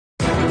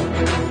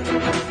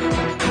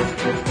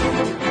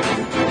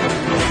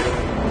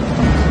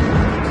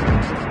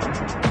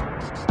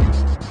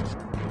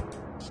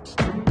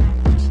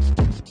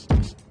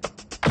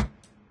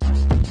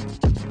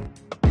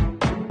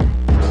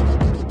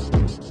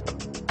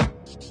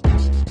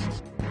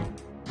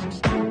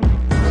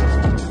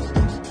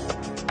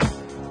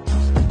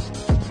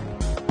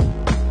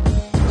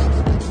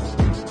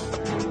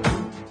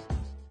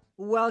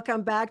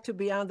welcome back to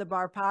Beyond the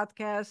Bar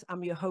podcast.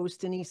 I'm your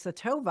host, Denise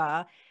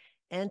Tova,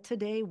 and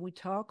today we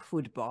talk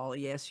football.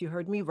 Yes, you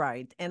heard me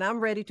right. And I'm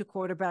ready to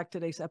quarterback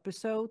today's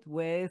episode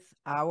with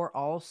our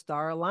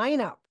all-star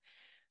lineup.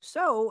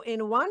 So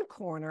in one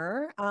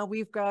corner,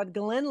 we've got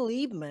Glenn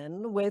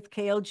Liebman with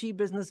KLG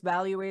Business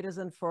Valuators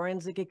and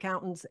Forensic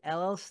Accountants,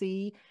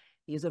 LLC.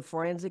 He's a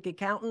forensic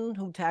accountant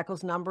who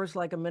tackles numbers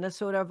like a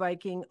Minnesota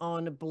Viking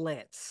on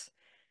Blitz.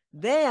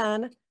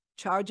 Then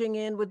charging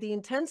in with the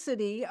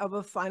intensity of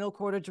a final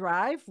quarter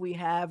drive, we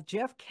have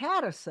Jeff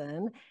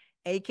Catterson,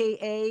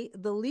 aka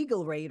the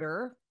Legal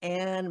Raider,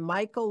 and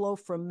Michael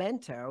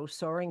Lofrumento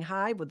soaring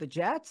high with the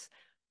Jets,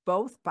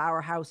 both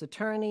powerhouse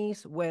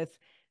attorneys with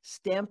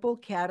Stample,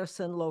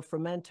 Catterson,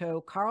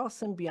 Lofrumento,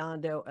 Carlson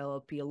Biondo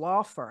LLP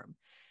law firm.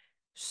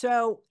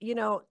 So,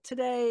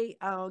 today,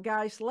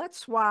 guys, let's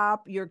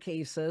swap your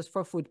cases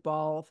for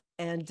football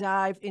and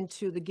dive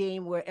into the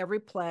game where every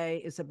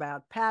play is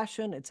about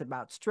passion, it's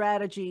about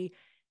strategy,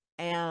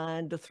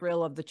 and the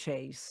thrill of the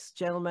chase.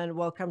 Gentlemen,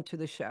 welcome to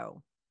the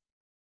show.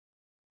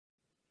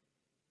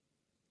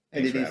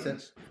 Hey,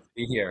 Denise.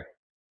 Be here.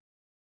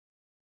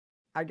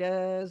 I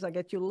guess I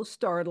get you a little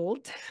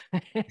startled.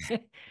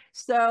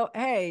 So,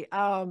 hey,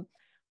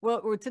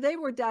 well, today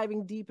we're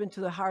diving deep into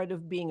the heart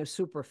of being a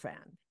super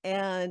fan.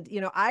 And,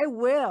 I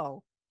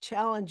will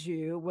challenge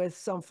you with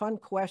some fun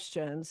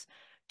questions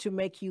to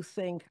make you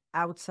think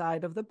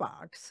outside of the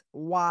box.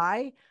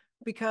 Why?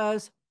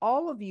 Because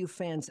all of you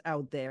fans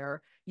out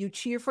there, you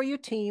cheer for your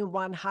team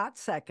one hot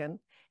second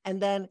and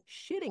then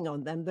shitting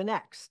on them the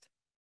next.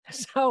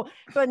 So,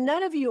 but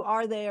none of you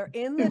are there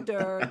in the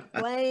dirt,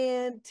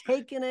 playing,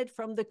 taking it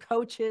from the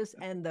coaches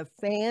and the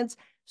fans.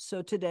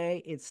 So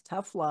today it's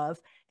tough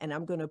love, and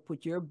I'm going to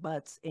put your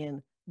butts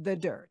in the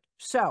dirt.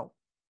 So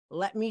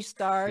let me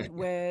start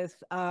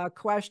with a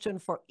question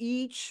for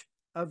each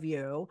of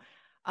you.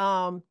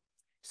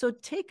 So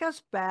take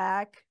us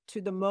back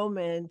to the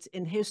moment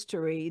in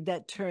history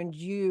that turned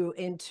you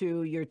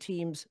into your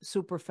team's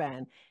super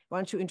fan. Why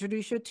don't you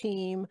introduce your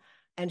team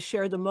and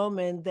share the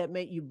moment that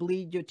made you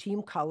bleed your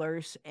team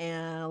colors?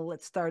 And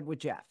let's start with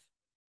Jeff.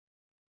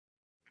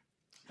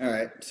 All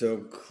right. So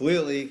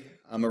clearly,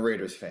 I'm a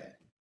Raiders fan.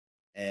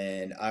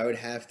 And I would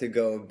have to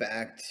go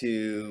back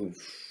to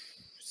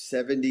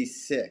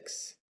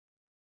 76.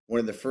 One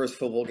of the first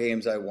football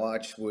games I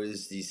watched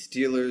was the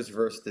Steelers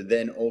versus the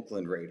then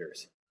Oakland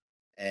Raiders.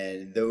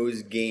 And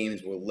those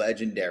games were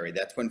legendary.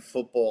 That's when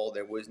football,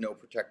 there was no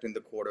protecting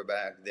the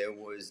quarterback. There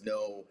was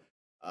no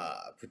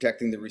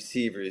protecting the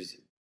receivers.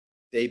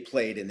 They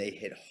played and they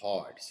hit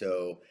hard.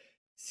 So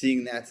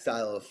seeing that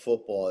style of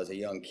football as a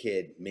young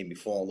kid made me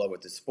fall in love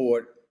with the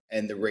sport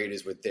and the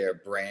Raiders with their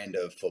brand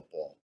of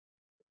football.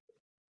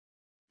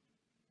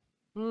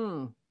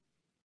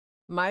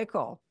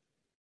 Michael.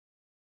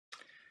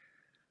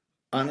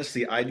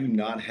 Honestly, I do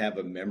not have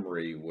a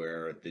memory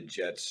where the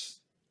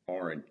Jets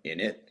aren't in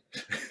it.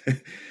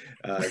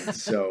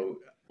 So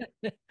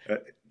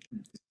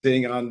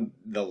sitting on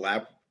the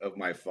lap of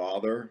my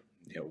father,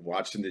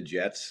 watching the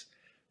Jets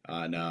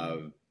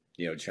on,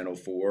 Channel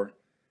 4.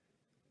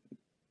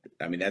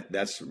 I mean,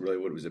 that's really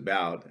what it was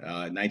about.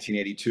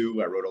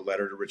 1982, I wrote a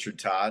letter to Richard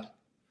Todd,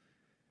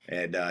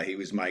 and he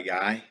was my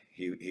guy.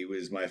 He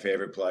was my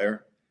favorite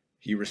player.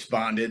 He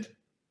responded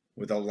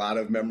with a lot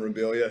of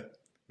memorabilia.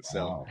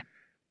 So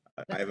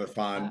I have a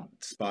fond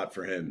spot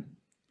for him.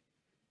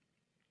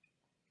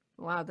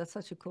 Wow, that's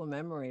such a cool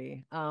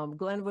memory.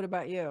 Glenn, what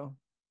about you?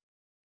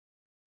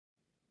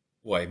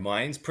 Boy,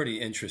 mine's pretty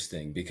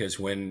interesting because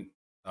when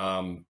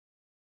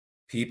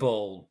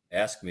people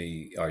ask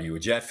me, are you a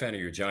Jet fan or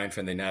you're a Giant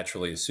fan? They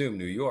naturally assume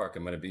New York,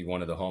 I'm going to be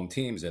one of the home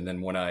teams. And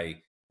then when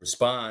I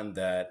respond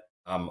that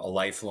I'm a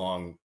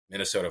lifelong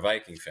Minnesota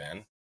Viking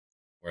fan,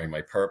 wearing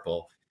my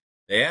purple,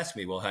 they ask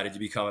me, well, how did you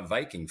become a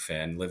Viking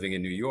fan living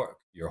in New York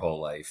your whole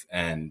life?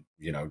 And,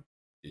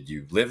 did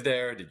you live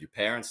there? Did your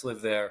parents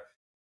live there?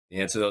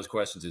 The answer to those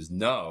questions is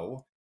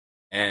no.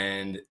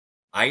 And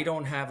I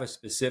don't have a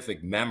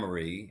specific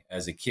memory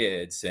as a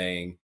kid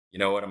saying, you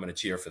know what, I'm going to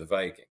cheer for the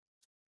Vikings.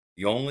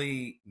 The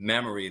only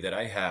memory that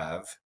I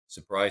have,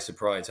 surprise,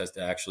 surprise, has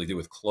to actually do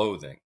with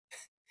clothing.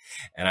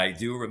 And I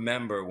do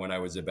remember when I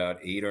was about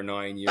 8 or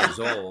 9 years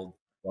old,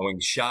 going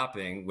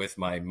shopping with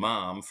my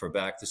mom for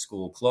back to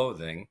school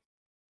clothing.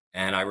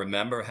 And I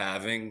remember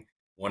having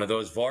one of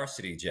those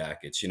varsity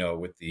jackets,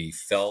 with the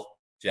felt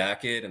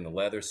jacket and the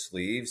leather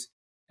sleeves.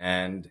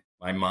 And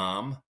my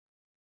mom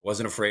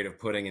wasn't afraid of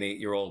putting an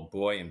 8-year-old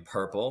boy in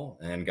purple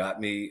and got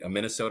me a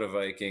Minnesota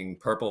Viking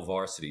purple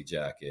varsity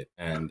jacket.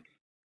 And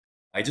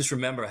I just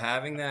remember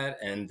having that.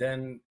 And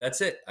then that's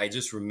it. I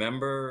just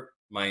remember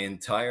my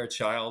entire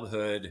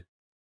childhood,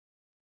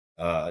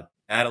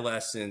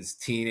 adolescence,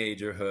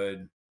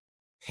 teenagerhood,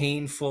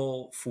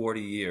 painful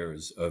 45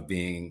 years of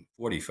being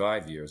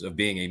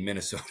a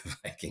Minnesota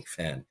Viking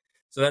fan.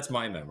 So that's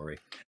my memory.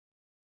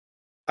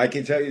 I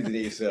can tell you,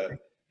 Denise, I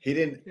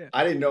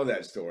didn't know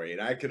that story,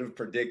 and I could have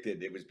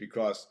predicted it was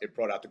because it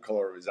brought out the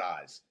color of his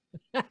eyes.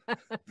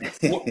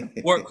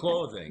 Or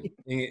clothing.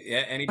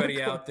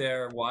 Anybody out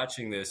there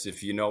watching this,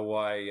 if you know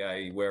why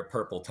I wear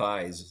purple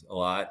ties a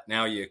lot,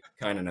 now you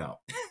kind of know.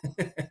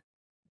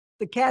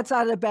 The cat's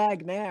out of the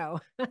bag now.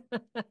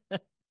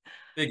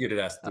 Figured it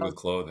has to do with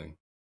clothing.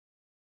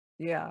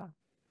 Yeah.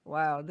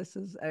 Wow. This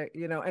is,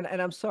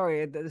 and I'm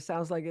sorry, it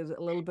sounds like it's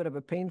a little bit of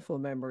a painful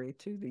memory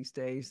too these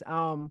days.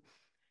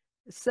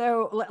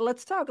 So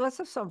let's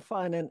have some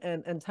fun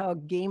and talk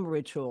game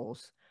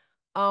rituals.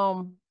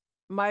 Um,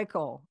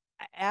 Michael,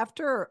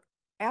 after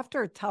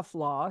after a tough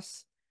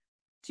loss,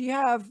 do you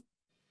have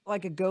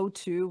like a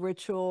go-to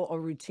ritual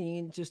or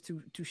routine just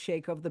to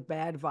shake off the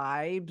bad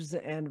vibes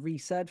and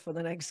reset for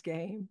the next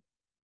game?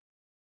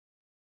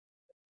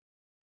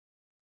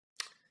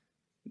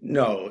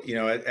 No,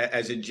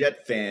 as a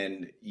Jet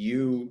fan,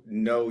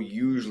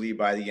 usually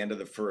by the end of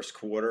the first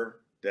quarter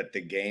that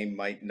the game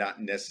might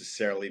not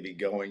necessarily be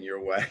going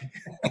your way.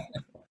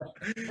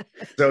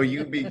 So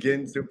you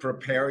begin to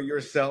prepare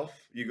yourself.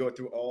 You go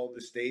through all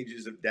the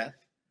stages of death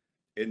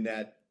in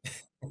that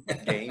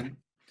game.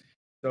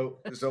 So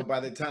by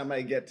the time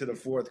I get to the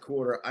fourth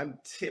quarter, I'm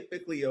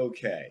typically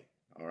okay.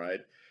 All right.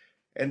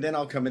 And then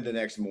I'll come in the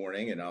next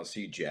morning and I'll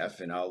see Jeff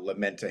and I'll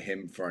lament to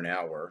him for an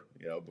hour,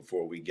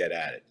 before we get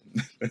at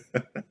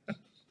it.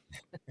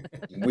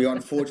 We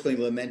unfortunately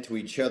lament to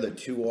each other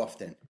too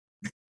often.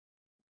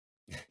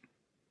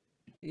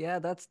 Yeah,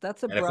 that's a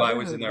And if I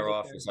was in brotherhood their right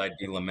office, I'd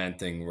be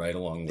lamenting right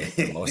along with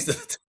them most of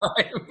the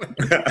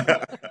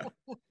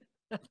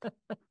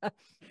time.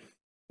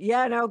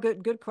 Yeah, no,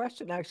 good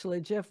question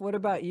actually. Jeff, what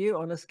about you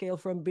on a scale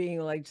from being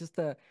like just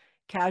a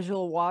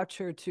casual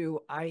watcher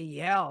to I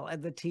yell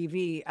at the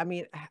TV? I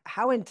mean,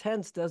 how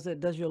intense does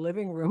your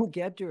living room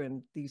get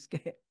during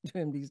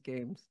during these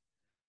games?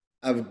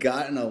 I've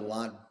gotten a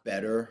lot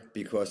better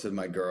because of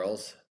my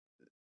girls,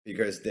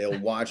 because they'll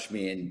watch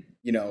me and,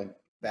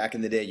 back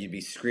in the day, you'd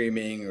be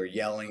screaming or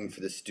yelling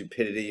for the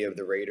stupidity of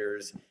the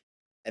Raiders.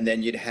 And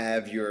then you'd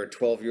have your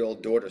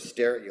 12-year-old daughter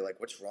stare at you like,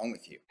 what's wrong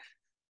with you?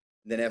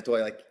 And then after a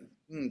while, like,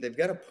 they've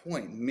got a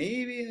point.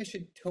 Maybe I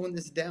should tone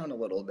this down a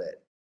little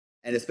bit.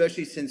 And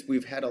especially since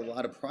we've had a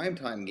lot of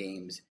primetime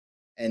games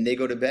and they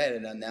go to bed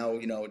and now,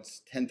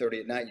 it's 10:30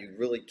 at night, you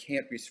really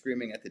can't be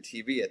screaming at the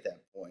TV at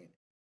that point.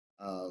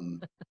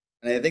 And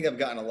I think I've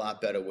gotten a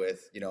lot better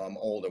with, I'm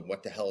older.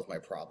 What the hell is my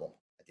problem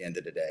at the end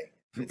of the day?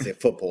 It's a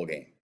football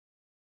game.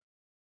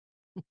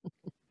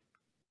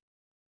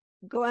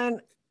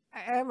 Glenn, I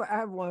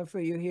have one for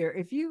you here.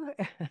 If you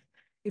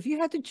if you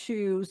had to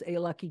choose a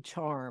lucky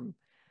charm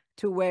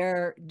to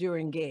wear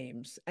during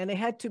games, and it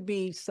had to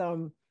be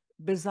some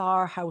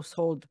bizarre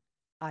household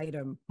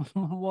item,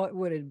 what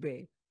would it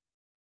be?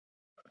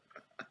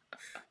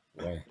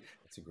 Boy,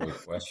 that's a great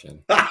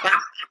question.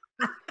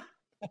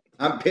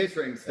 I'm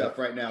picturing stuff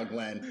right now,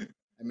 Glenn.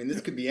 I mean,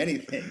 this could be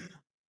anything.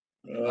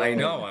 I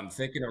know. I'm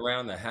thinking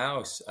around the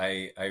house.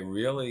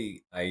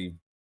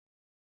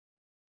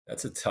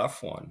 That's a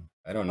tough one.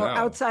 I don't know.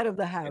 Outside of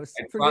the house.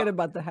 Forget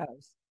about the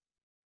house.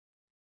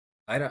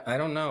 I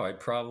don't know. I've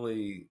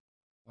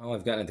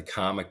gotten into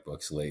comic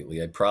books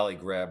lately. I'd probably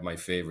grab my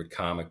favorite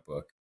comic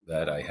book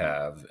that I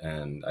have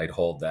and I'd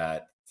hold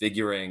that,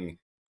 figuring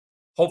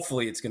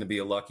hopefully it's going to be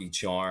a lucky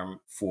charm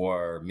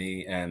for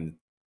me and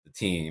the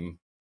team.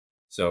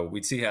 So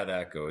we'd see how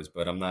that goes,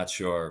 but I'm not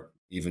sure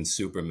even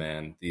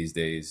Superman these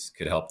days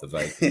could help the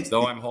Vikings,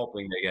 though I'm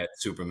hoping they get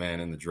Superman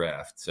in the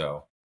draft.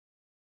 So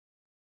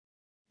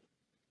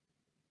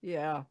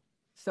yeah.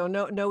 So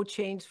no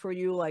change for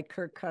you like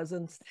Kirk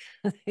Cousins.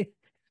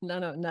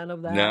 None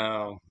of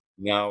that.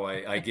 No,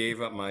 I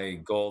gave up my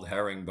gold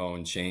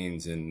herringbone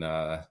chains in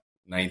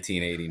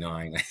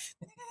 1989.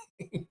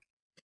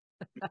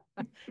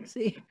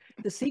 See,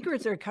 the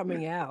secrets are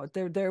coming out.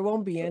 There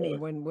won't be any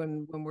when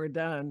we're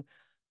done.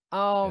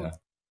 Yeah.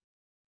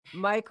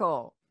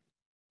 Michael,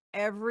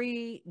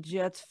 every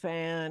Jets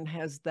fan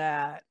has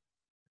that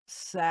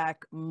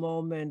sack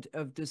moment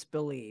of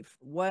disbelief.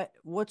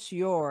 What's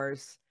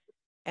yours,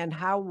 and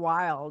how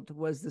wild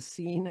was the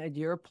scene at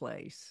your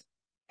place?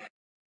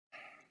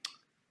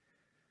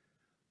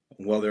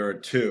 Well, there are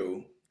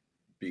two,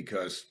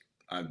 because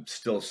I'm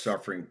still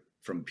suffering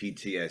from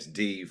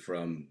PTSD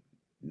from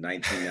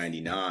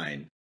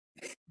 1999.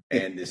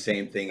 And the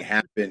same thing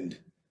happened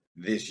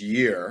this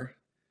year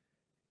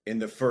in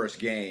the first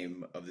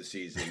game of the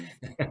season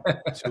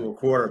to a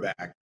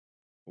quarterback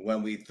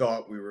when we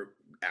thought we were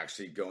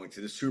actually going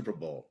to the Super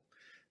Bowl.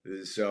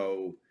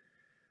 So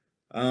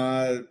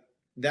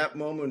that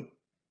moment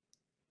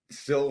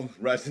still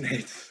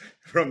resonates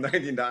from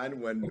 99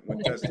 when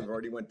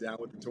Testaverde went down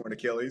with the torn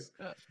Achilles.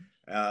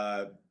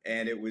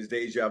 And it was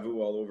deja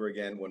vu all over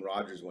again when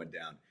Rodgers went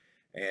down.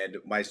 And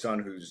my son,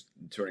 who's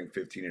turning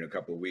 15 in a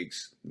couple of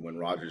weeks, when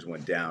Rodgers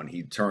went down,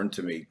 he turned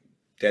to me,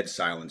 dead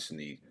silence in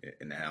the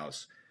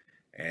house.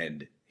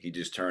 And he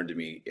just turned to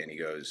me and he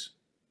goes,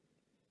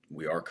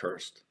 "We are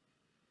cursed."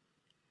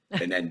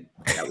 And then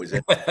that was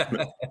it.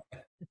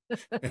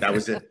 That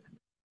was it.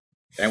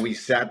 And we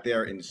sat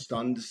there in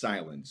stunned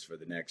silence for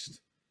the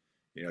next,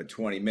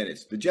 20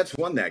 minutes. The Jets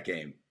won that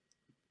game.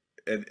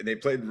 and they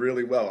played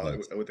really well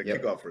Yes. with the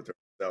Yep. kickoff return.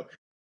 So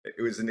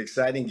it was an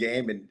exciting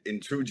game, and in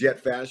true Jet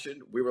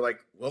fashion, we were like,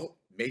 well,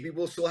 maybe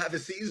we'll still have a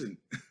season.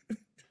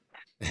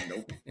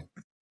 Nope.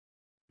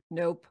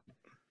 Nope.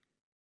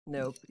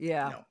 Nope.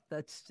 Yeah, No.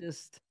 that's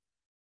just,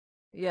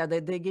 yeah,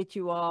 they get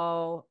you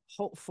all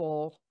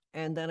hopeful,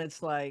 and then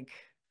it's like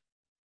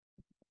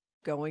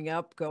going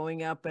up,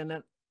 and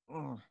then,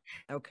 oh,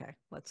 okay,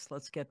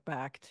 let's get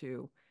back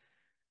to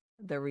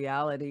the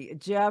reality.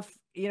 Jeff,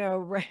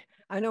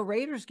 I know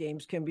Raiders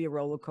games can be a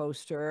roller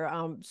coaster.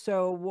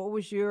 So what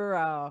was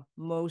your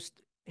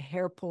most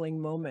hair-pulling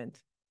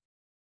moment?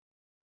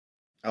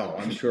 Oh,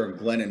 I'm sure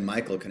Glenn and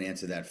Michael can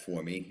answer that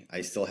for me.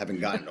 I still haven't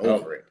gotten Oh,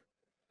 over it.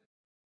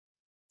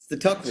 It's the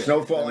tuck rule.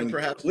 snow I falling, mean,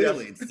 perhaps,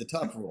 clearly Jeff? it's the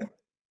tuck rule.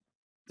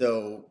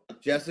 So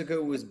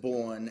Jessica was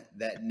born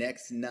that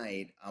next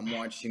night. I'm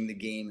watching the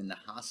game in the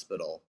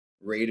hospital.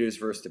 Raiders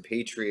versus the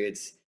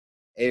Patriots,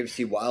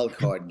 AFC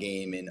wildcard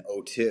game in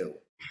 '02.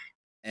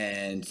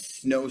 And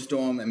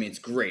snowstorm. I mean, it's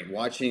great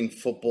watching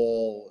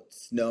football,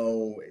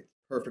 snow,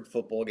 perfect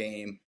football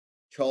game.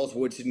 Charles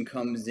Woodson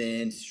comes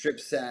in, strip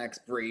sacks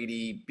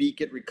Brady,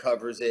 Beakett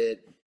recovers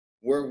it.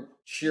 We're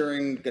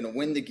cheering, gonna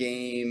win the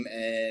game,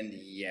 and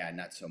yeah,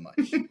 not so much.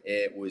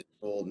 It was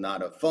ruled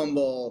not a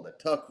fumble, the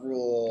tuck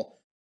rule.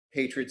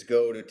 Patriots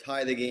go to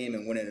tie the game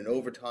and win it in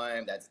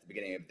overtime. That's the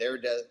beginning of their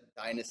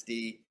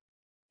dynasty,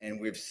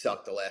 and we've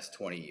sucked the last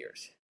 20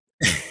 years.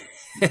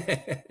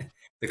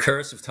 The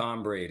curse of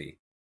Tom Brady.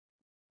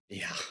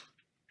 Yeah.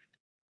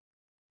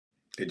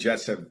 The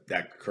Jets have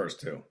that curse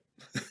too.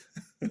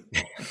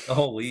 The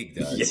whole league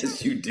does.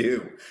 Yes, you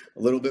do. A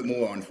little bit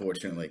more,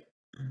 unfortunately.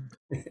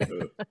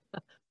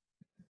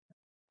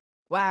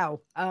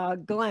 Wow.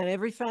 Glenn,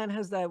 every fan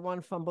has that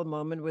one fumble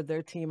moment with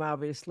their team,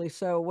 obviously.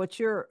 So what's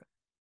your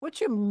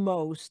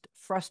most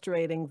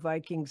frustrating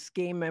Vikings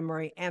game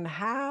memory, and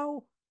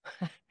how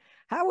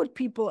how would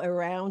people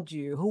around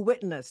you who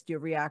witnessed your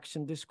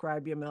reaction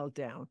describe your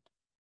meltdown?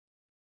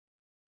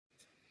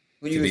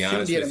 When To you be assumed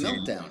honest he had a with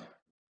meltdown.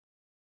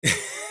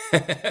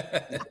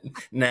 you,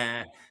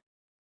 nah.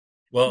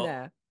 Well,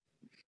 Nah.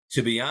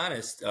 to be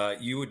honest,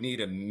 you would need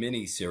a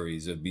mini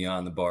series of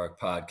Beyond the Bark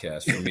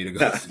podcast for me to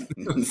go through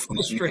the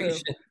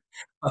frustration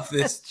of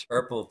this That's true.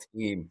 purple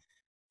team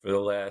for the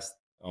last,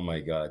 oh my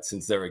God,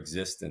 since their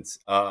existence.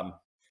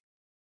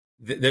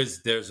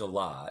 There's a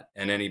lot,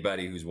 and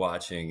anybody who's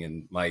watching,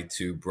 and my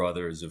two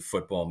brothers of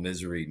football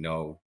misery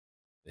know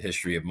the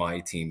history of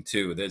my team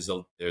too. There's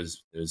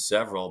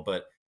several,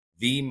 but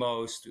the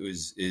most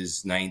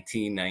is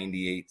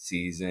 1998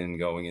 season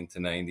going into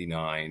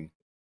 99.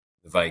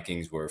 The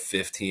Vikings were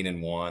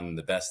 15-1,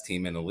 the best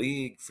team in the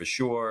league for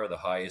sure, the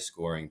highest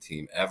scoring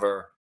team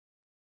ever,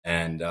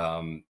 and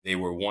they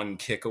were one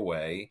kick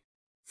away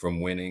from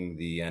winning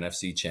the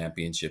NFC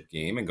Championship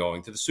game and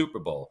going to the Super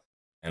Bowl.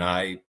 And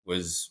I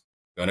was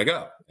going to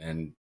go,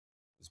 and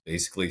was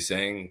basically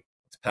saying,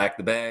 let's pack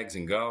the bags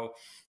and go.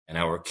 And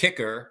our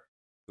kicker,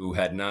 who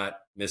had not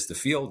missed a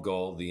field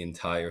goal the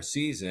entire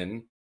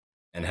season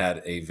and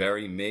had a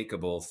very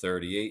makeable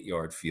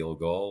 38-yard field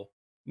goal,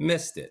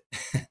 missed it.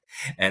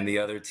 And the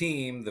other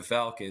team, the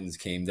Falcons,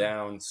 came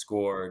down,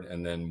 scored,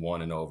 and then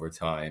won in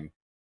overtime.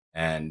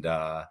 And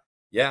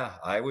yeah,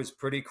 I was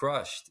pretty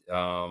crushed.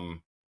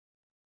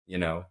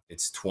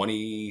 It's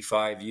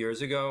 25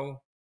 years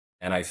ago,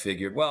 and I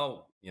figured,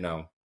 well,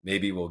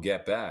 maybe we'll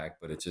get back,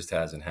 but it just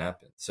hasn't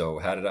happened.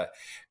 So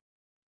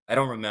I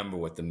don't remember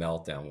what the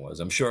meltdown was.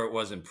 I'm sure it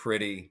wasn't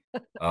pretty.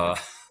 But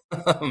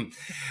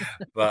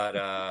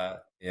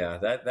yeah,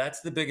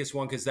 that's the biggest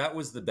one, because that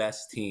was the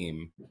best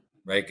team,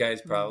 right,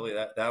 guys? Probably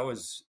that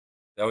was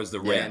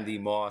the Yeah. Randy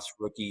Moss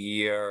rookie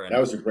year, and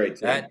That was a great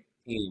team. that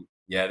team,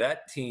 yeah,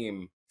 that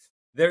team,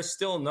 they're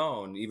still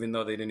known, even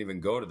though they didn't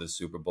even go to the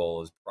Super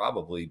Bowl, is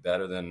probably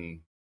better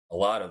than a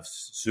lot of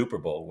Super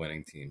Bowl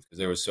winning teams because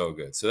they were so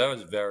good. So that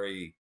was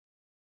very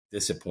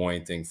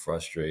disappointing,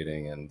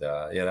 frustrating, and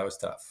yeah, that was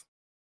tough.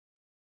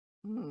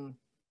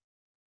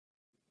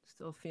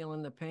 Still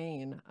feeling the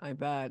pain, I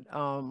bet.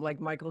 Like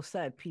Michael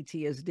said,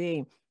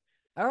 PTSD.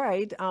 All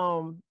right.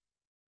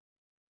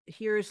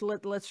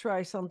 Let's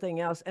try something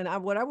else.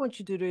 And what I want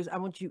you to do is I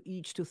want you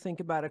each to think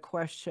about a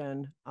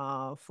question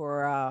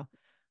for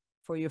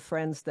your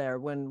friends there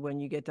when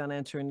you get done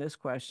answering this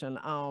question.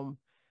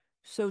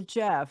 So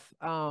Jeff,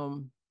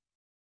 let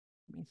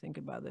me think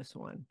about this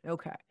one.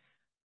 Okay.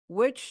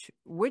 Which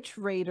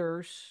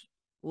Raiders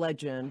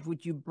legend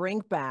would you bring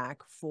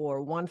back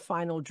for one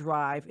final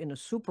drive in a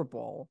Super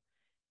Bowl,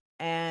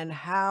 and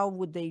how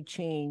would they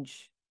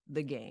change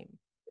the game?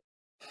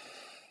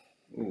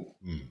 Ooh.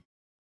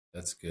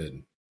 That's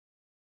good.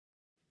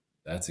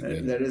 That's a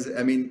good That one. is,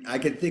 I mean, I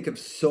can think of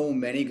so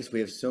many because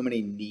we have so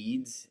many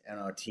needs on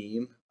our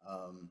team.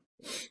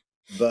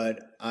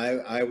 But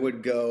I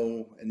would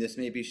go, and this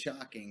may be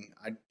shocking,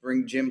 I'd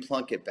bring Jim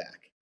Plunkett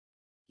back.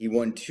 He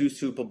won 2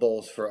 Super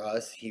Bowls for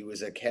us. He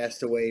was a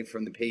castaway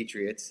from the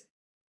Patriots,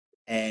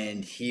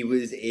 and he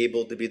was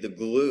able to be the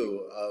glue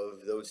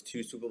of those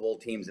 2 Super Bowl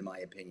teams, in my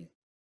opinion.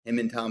 Him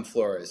and Tom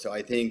Flores. So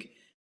I think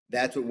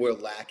That's what we're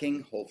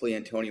lacking. Hopefully,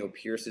 Antonio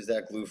Pierce is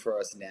that glue for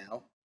us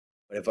now.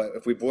 But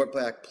if we brought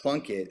back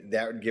Plunkett,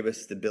 that would give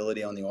us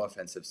stability on the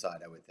offensive side,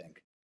 I would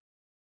think.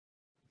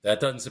 That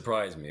doesn't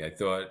surprise me. I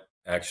thought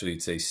actually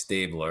you'd say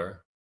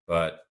Stabler,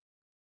 but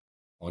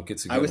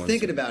Plunkett's a good I was one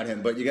thinking too. about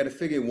him, but you got to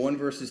figure 1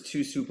 versus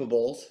 2 Super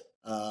Bowls.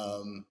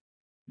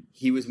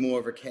 He was more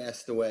of a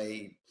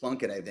castaway.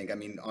 Plunkett, I think. I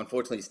mean,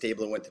 unfortunately,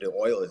 Stabler went to the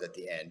Oilers at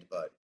the end,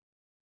 but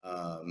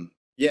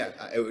yeah,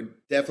 it would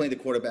definitely the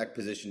quarterback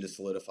position to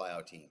solidify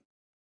our team.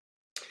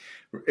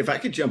 If I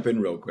could jump in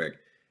real quick,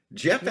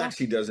 Jeff Yeah.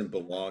 actually doesn't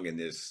belong in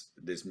this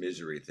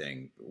misery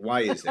thing.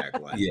 Why is that,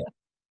 Glenn? Yeah.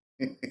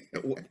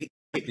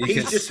 He's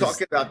Because just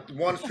talking about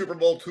 1 Super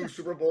Bowl, 2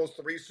 Super Bowls,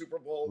 3 Super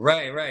Bowls.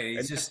 Right. He's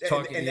And, just and,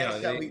 talking. and You know,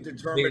 that's how he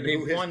determined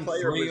who his won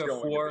player 3 was or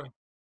going 4. to be.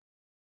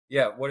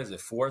 Yeah, what is it?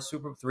 4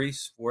 Super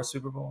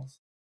Bowls?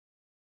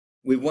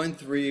 We won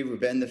 3. We've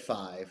been to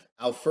 5.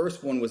 Our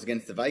first one was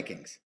against the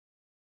Vikings.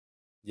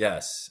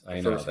 Yes, I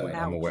The know first that. one.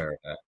 I'm Ouch. aware of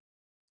that.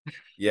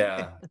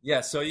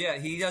 Yeah. So yeah,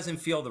 he doesn't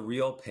feel the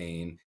real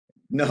pain.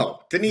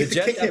 No, didn't he The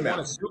Jets kick have him won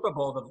a out? Super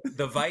Bowl.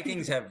 The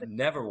Vikings have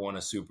never won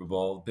a Super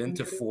Bowl. Been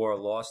to 4,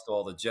 lost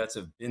all. The Jets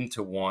have been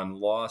to 1,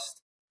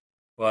 lost.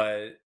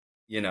 But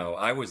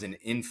I was an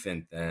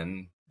infant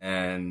then,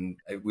 and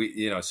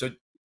so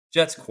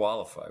Jets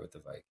qualify with the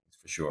Vikings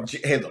for sure.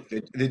 Hey, look,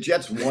 the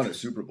Jets won a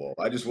Super Bowl.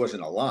 I just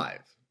wasn't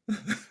alive.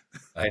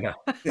 I know.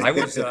 I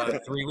was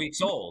 3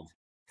 weeks old.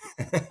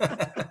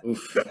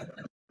 Oof.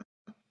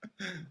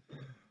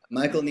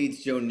 Michael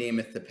needs Joe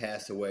Namath to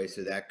pass away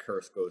so that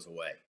curse goes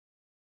away.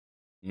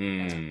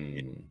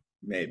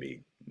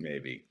 Maybe.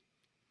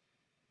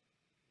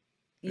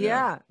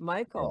 Yeah,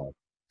 Michael.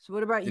 So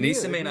what about you?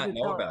 Denise If may you not could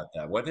know about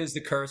that. What is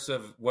the curse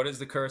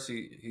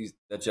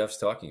that Jeff's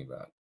talking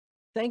about?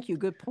 Thank you.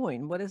 Good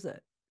point. What is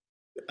it?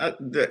 Joe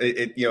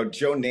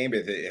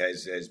Namath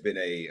has been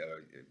a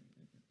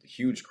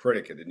huge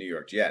critic of the New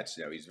York Jets.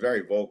 He's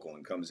very vocal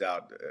and comes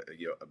out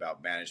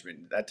about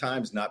management. At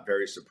times, not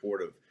very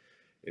supportive,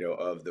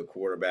 of the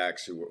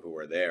quarterbacks who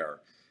are there.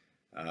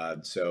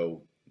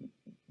 So,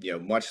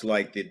 much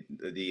like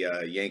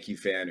the Yankee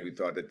fan who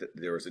thought that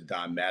there was a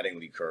Don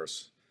Mattingly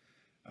curse.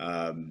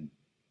 Joe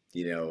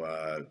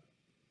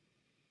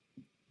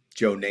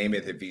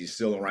Namath, if he's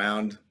still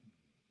around,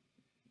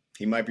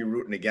 he might be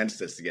rooting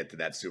against us to get to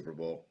that Super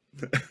Bowl.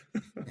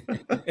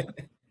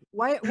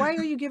 Why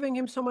are you giving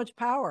him so much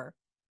power?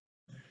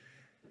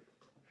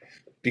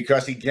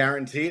 Because he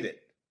guaranteed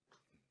it.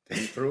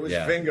 He threw his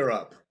finger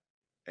up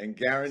and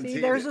guaranteed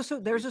See,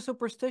 there's a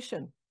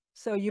superstition.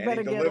 So you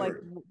better get like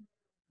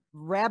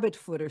rabbit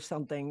foot or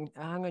something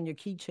hung on your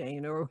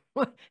keychain, or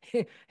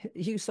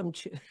use some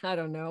I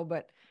don't know,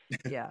 but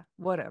yeah,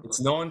 whatever.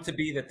 It's known to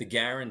be that the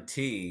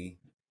guarantee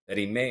that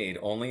he made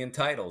only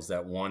entitles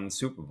that 1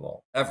 Super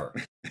Bowl ever,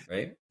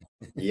 right?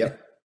 Yep.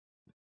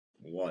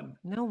 1.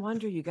 No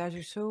wonder you guys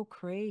are so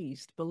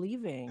crazed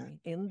believing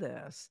in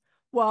this.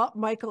 Well,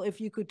 Michael,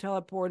 if you could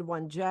teleport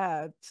 1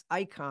 Jets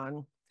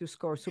icon to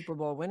score a Super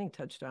Bowl winning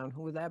touchdown,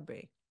 who would that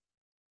be?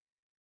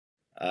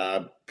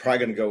 Probably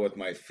going to go with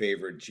my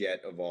favorite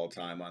Jet of all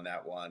time on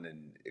that one,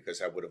 and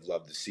because I would have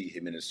loved to see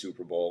him in a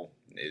Super Bowl,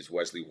 is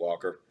Wesley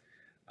Walker.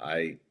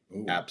 I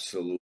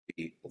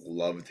absolutely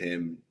loved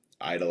him,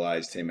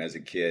 idolized him as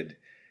a kid,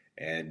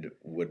 and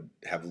would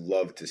have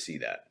loved to see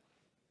that.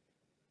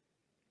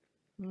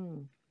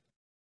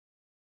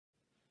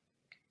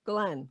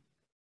 Glenn,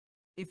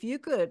 if you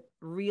could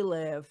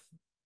relive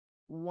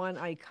 1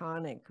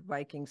 iconic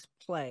Vikings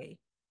play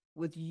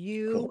with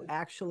you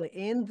actually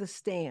in the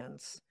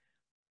stands,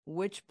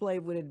 which play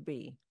would it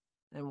be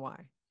and why?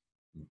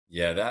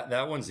 Yeah,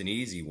 that one's an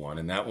easy one,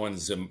 and that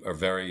one's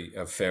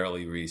a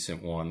fairly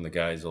recent one. The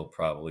guys will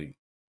probably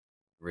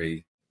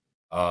agree.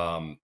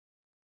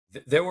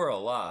 There were a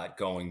lot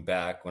going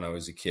back when I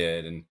was a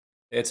kid, and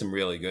they had some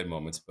really good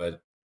moments.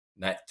 But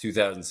that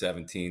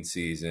 2017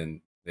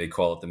 season, they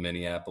call it the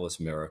Minneapolis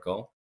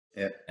Miracle.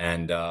 Yeah.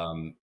 And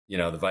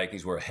the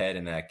Vikings were ahead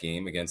in that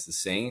game against the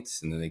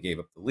Saints, and then they gave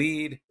up the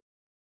lead,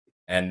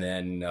 and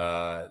then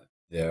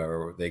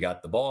they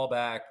got the ball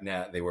back.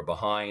 Now they were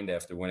behind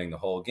after winning the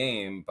whole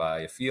game by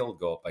a field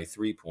goal by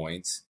 3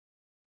 points,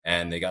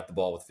 and they got the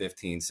ball with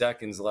 15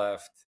 seconds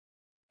left,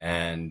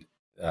 and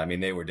I mean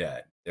they were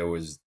dead. There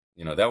was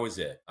that was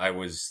it. I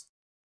was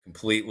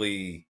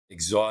completely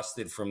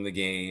exhausted from the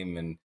game,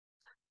 and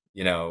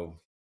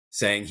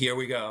saying, "Here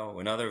we go,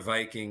 another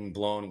Viking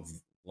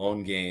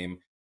blown game."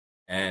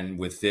 And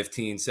with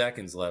 15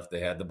 seconds left, they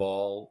had the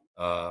ball.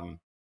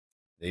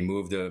 They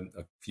moved a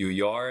few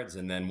yards,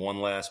 and then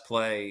one last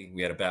play.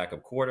 We had a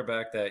backup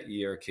quarterback that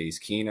year, Case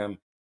Keenum,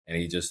 and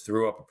he just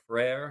threw up a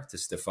prayer to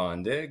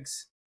Stephon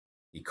Diggs.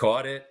 He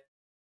caught it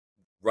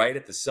right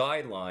at the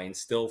sideline,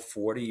 still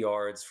 40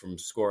 yards from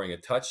scoring a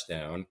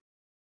touchdown.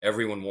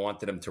 Everyone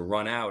wanted him to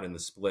run out in the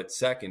split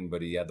second,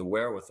 but he had the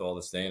wherewithal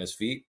to stay on his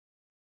feet,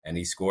 and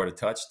he scored a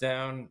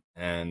touchdown,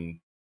 and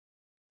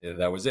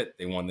that was it.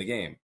 They won the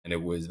game, and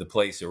the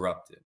place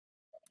erupted.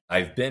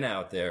 I've been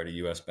out there to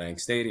US Bank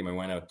Stadium. I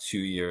went out 2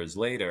 years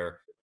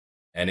later,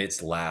 and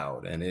it's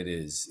loud, and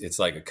it's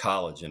like a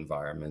college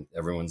environment.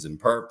 Everyone's in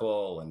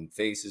purple and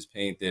faces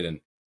painted,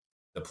 and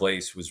the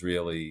place was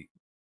really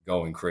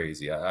going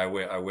crazy. I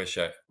wish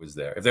I was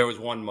there. If there was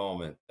one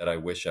moment that I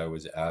wish I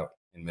was out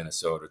in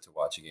Minnesota to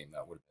watch a game,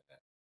 that would have been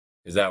it,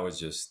 because that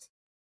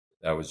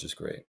was just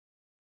great.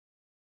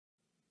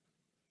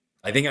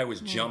 I think I was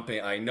jumping.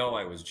 I know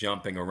I was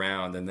jumping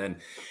around, and then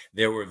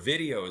there were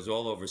videos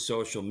all over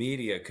social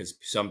media because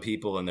some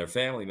people and their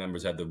family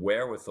members had the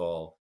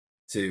wherewithal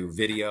to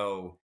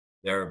video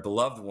their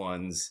beloved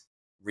ones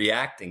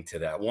reacting to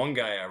that. One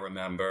guy I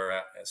remember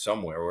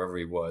somewhere, wherever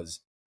he was,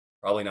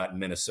 probably not in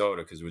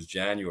Minnesota because it was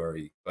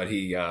January, but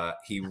he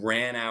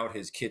ran out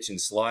his kitchen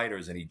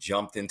sliders and he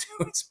jumped into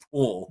his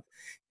pool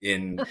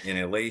in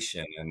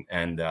elation,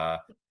 and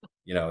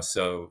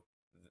so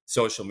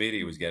social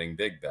media was getting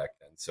big back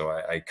then. So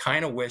I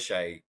kind of wish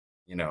I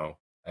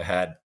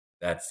had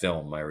that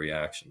film, my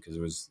reaction, because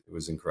it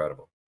was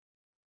incredible.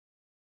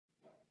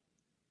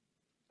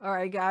 All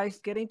right, guys,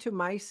 getting to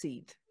my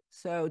seat.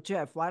 So,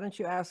 Jeff, why don't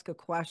you ask a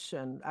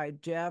question?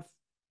 Jeff,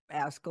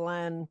 ask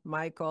Glenn,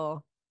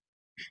 Michael.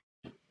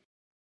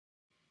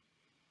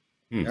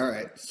 All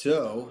right,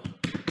 so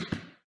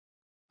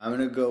I'm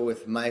going to go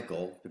with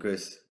Michael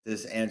because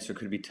this answer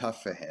could be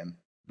tough for him.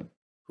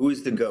 Who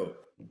is the GOAT?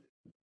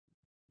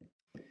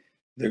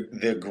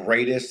 The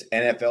greatest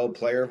NFL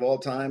player of all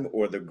time,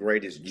 or the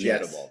greatest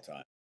Jet of all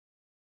time?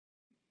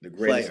 The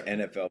greatest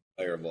NFL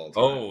player of all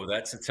time. Oh,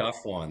 that's a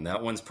tough one.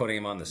 That one's putting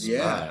him on the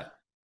spot.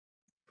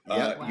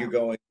 Yeah. Wow.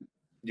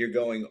 You're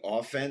going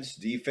offense,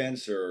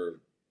 defense,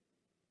 or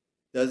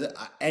does it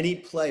any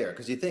player?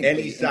 Because you think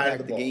any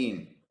side of the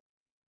game,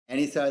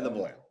 any side of the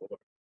ball.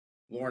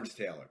 Lawrence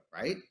Taylor,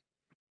 right?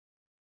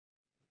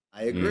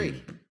 I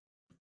agree.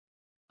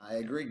 I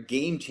agree.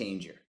 Game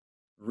changer.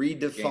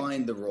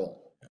 Redefine the role.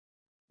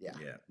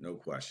 Yeah, no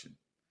question.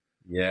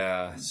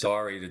 Yeah,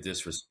 sorry to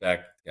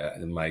disrespect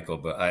Michael,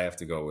 but I have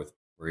to go with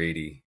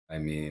Brady. I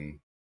mean,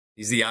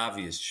 he's the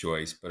obvious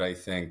choice, but I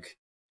think,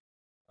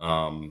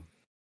 the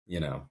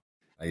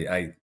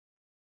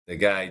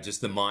guy,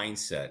 just the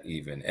mindset.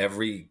 Even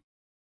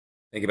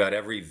think about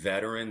every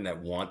veteran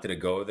that wanted to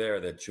go there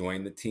that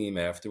joined the team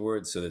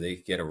afterwards so that they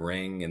could get a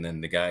ring, and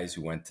then the guys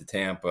who went to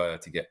Tampa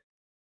to get.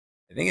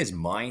 I think his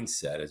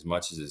mindset, as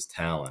much as his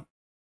talent,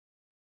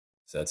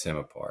 sets him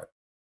apart.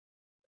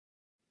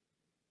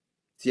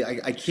 See,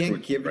 I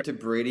can't give it to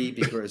Brady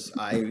because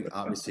I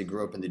obviously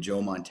grew up in the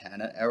Joe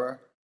Montana era,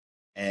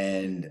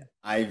 and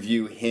I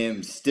view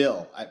him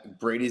still.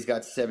 Brady's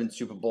got 7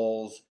 Super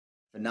Bowls,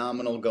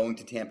 phenomenal going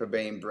to Tampa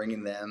Bay and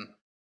bringing them.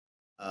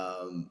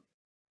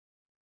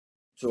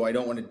 So I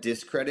don't want to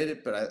discredit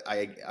it, but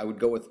I would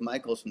go with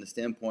Michaels from the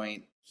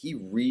standpoint he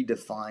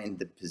redefined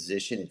the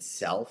position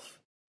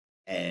itself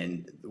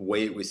and the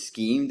way it was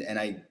schemed,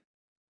 and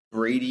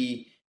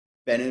Brady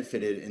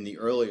benefited in the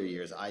earlier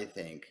years, I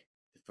think,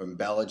 from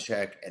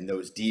Belichick and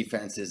those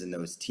defenses and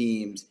those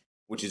teams,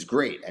 which is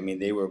great. I mean,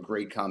 they were a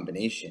great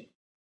combination.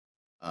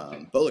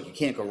 But look, you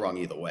can't go wrong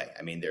either way.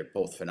 I mean, they're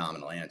both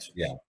phenomenal answers.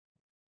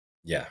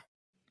 Yeah.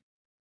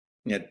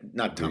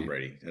 Not Tom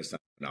Brady. That's not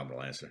a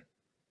phenomenal answer.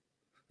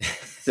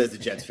 Says the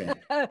Jets fan.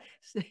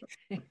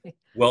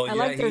 Well,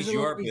 he's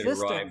your bitter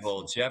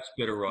rival. Jeff's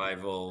bitter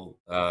rival,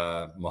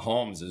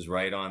 Mahomes, is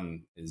right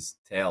on his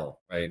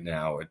tail right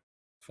now at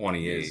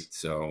 28.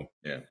 So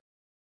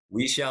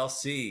we shall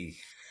see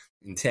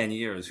in 10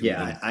 years.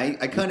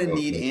 I kind of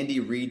need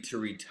Andy Reid to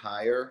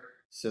retire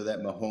so that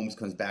Mahomes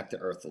comes back to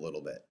earth a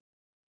little bit.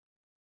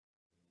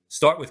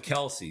 Start with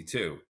Kelsey,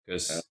 too,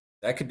 because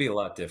that could be a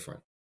lot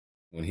different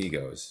when he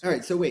goes. All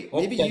right, so wait,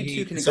 maybe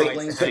you two can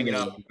explain to me.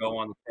 Up and go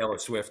on the Taylor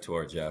Swift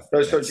tour, Jeff.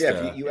 So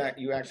Jeff, you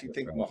actually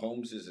think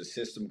Mahomes is a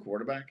system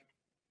quarterback?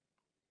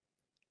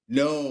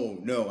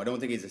 No, I don't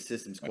think he's a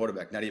systems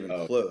quarterback, not even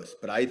close.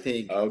 But I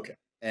think,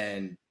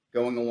 and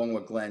going along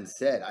with what Glenn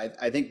said,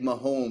 I think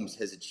Mahomes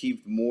has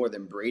achieved more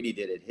than Brady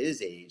did at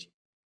his age,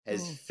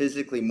 has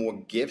physically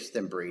more gifts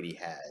than Brady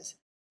has.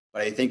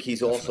 But I think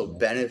he's also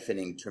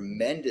benefiting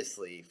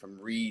tremendously from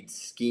Reid's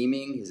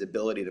scheming, his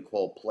ability to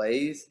call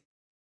plays.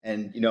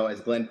 And,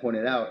 as Glenn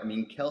pointed out, I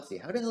mean, Kelsey,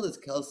 how the hell does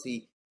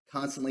Kelsey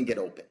constantly get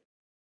open?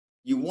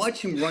 You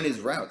watch him run his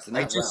routes.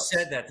 I just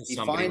said that to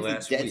somebody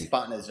last week. He finds a dead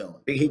spot in his zone.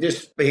 He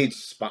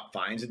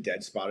finds a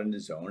dead spot in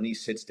his zone, and he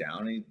sits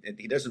down, and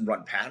he doesn't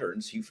run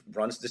patterns. He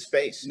runs the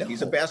space. No.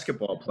 He's a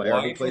basketball player.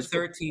 Why for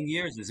 13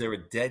 years is there a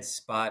dead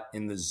spot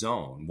in the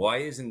zone? Why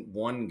isn't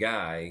one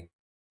guy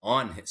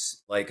on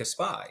his, like a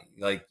spy?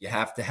 Like, you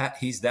have to have,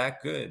 he's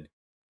that good.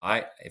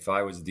 If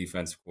I was a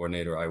defensive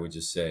coordinator, I would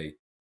just say,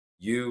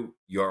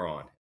 you're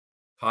on.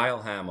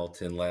 Kyle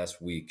Hamilton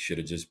last week should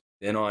have just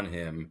been on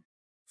him.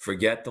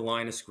 Forget the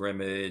line of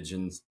scrimmage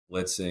and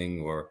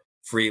blitzing or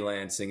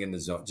freelancing in the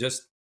zone.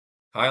 Just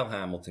Kyle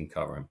Hamilton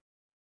cover him.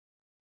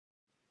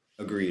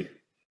 Agreed.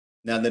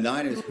 Now the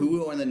Niners,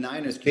 who on the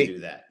Niners can do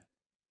that?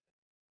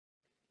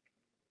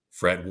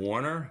 Fred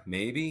Warner,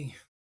 maybe.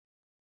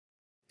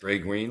 Dre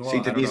Greenlaw. See,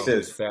 I don't know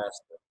who's faster.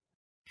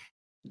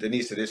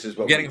 Denise, this is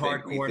what Getting we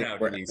think. hardcore now,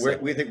 Denise.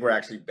 We think we're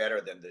actually better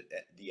than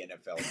the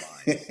NFL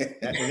minds,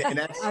 and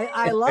that's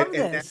I love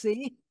and this.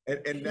 See,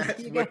 and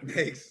that's you what get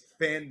makes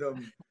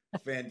fandom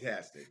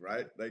fantastic,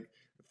 right? Like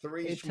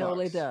three it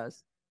totally schmucks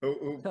does.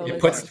 who Totally It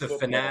does. puts watch the football.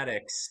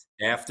 fanatics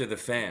after the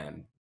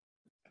fan.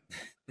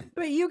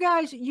 But you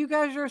guys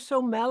are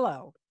so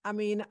mellow. I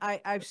mean,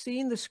 I've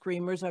seen the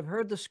screamers, I've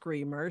heard the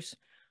screamers.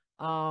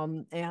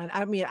 And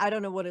I mean, I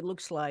don't know what it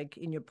looks like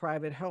in your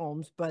private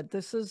homes, but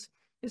this is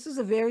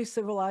a very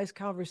civilized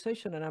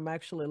conversation, and I'm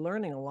actually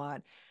learning a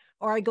lot.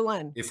 All right,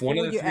 Glenn, If who one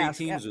of would the you three ask?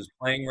 teams was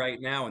playing right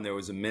now and there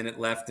was a minute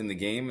left in the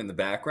game in the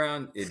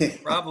background,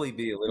 it'd probably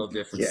be a little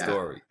different Yeah.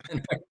 story.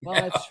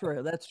 Well, that's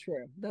true. That's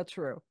true. That's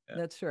true. Yeah.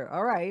 That's true.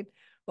 All right.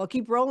 Well,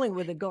 keep rolling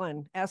with it,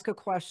 Glenn. Ask a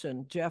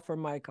question, Jeff or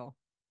Michael,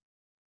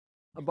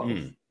 or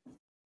both.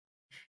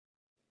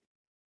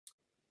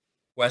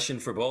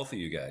 Question for both of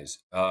you guys.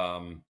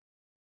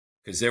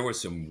 Because there were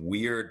some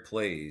weird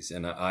plays,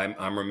 and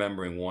I'm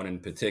remembering one in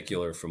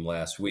particular from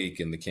last week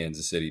in the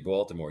Kansas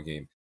City-Baltimore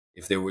game.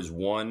 If there was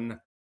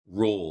one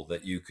rule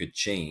that you could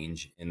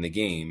change in the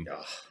game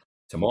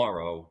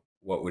tomorrow,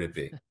 what would it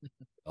be?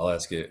 I'll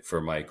ask it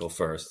for Michael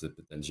first, but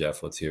then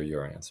Jeff, let's hear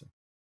your answer.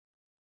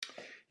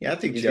 Yeah, I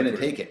think He's Jeff gonna would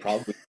take it.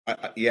 probably.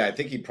 I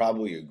think he'd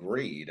probably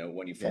agree. You know,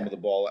 when you fumble Yeah.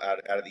 the ball out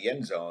of the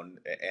end zone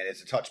and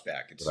it's a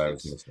touchback, it's What I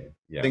was going to say.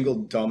 Yeah. single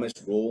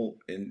dumbest rule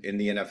in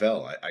the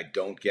NFL. I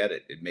don't get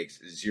it. It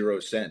makes zero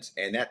sense,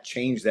 and that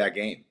changed that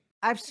game.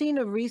 I've seen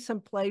a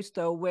recent place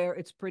though where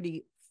it's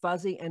pretty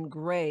fuzzy and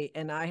gray,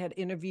 and I had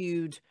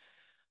interviewed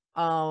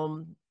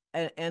an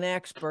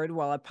expert,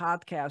 well, a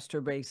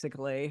podcaster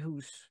basically,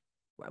 who's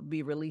will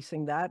be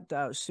releasing that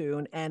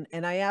soon, and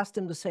I asked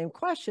him the same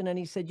question, and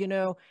he said, you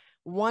know,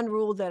 one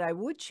rule that I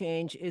would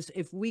change is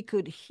if we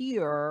could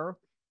hear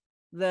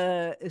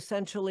the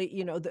essentially,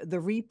 you know, the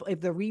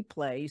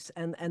replays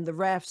and the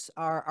refs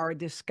are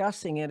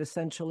discussing it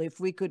essentially,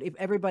 if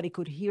everybody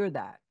could hear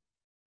that,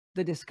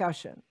 the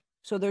discussion,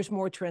 so there's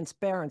more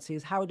transparency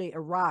is how they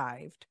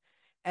arrived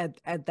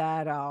at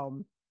that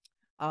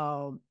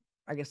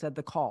I guess at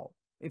the call,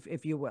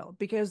 if you will,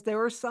 because there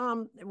were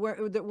some where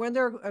when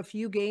there are a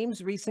few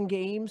games, recent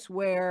games,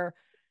 where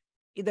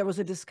there was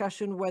a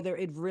discussion whether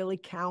it really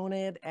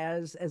counted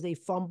as a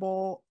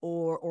fumble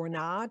or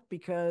not,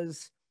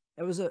 because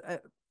it was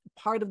a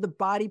part of the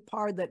body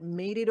part that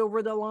made it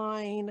over the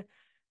line,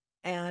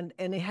 and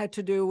it had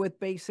to do with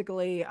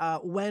basically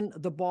when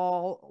the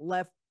ball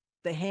left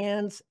the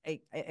hands.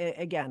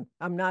 Again,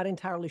 I'm not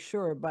entirely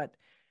sure, but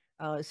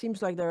it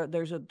seems like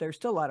there's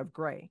still a lot of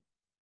gray.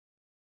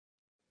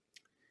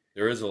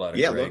 There is a lot of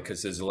Yeah, gray look,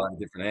 because there's a lot of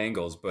different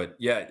angles. But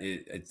yeah,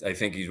 I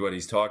think what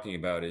he's talking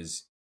about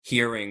is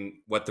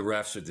hearing what the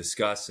refs are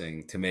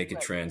discussing to make it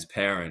Right.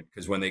 transparent.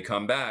 Because when they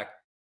come back,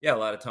 yeah, a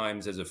lot of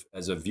times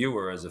as a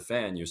viewer, as a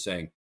fan, you're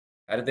saying,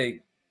 how did they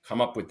come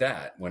up with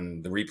that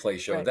when the replay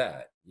showed Right.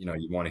 that? You know,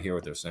 you want to hear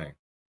what they're saying.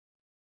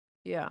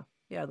 Yeah,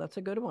 that's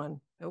a good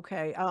one.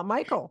 Okay,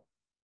 Michael,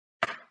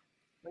 why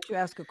don't you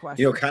ask a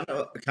question? you know,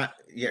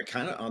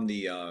 kind of on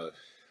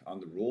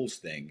the rules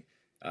thing,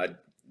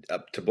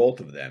 up to both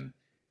of them.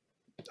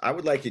 I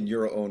would like, in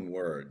your own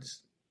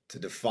words, to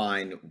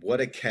define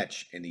what a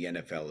catch in the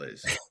NFL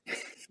is.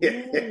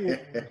 Ooh.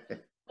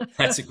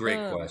 That's a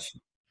great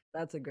question.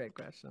 That's a great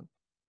question.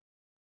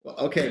 Well,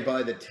 okay,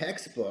 by the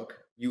textbook,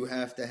 you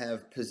have to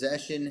have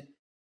possession,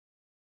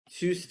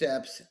 2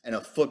 steps, and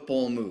a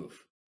football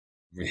move.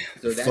 Yeah,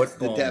 So that's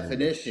football the move.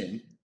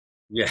 definition.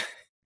 Yeah,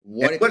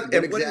 What what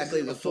exactly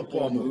is is a a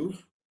football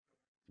move?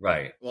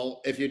 right.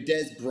 Well, if you're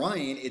Des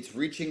Bryant, it's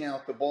reaching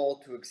out the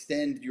ball to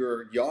extend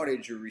your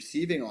yardage you're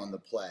receiving on the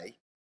play.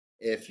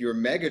 If you're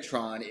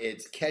Megatron,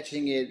 it's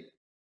catching it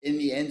in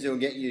the end zone,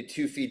 getting you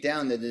 2 feet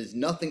down. Then there's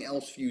nothing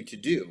else for you to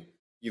do.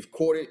 You've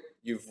caught it.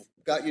 You've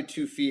got your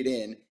 2 feet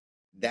in.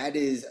 That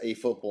is a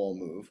football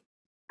move.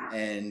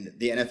 And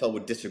the NFL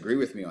would disagree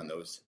with me on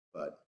those.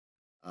 But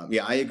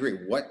yeah, I agree.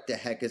 What the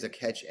heck is a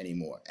catch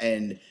anymore?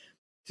 And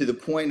to the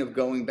point of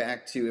going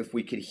back to if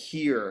we could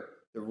hear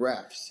the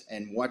refs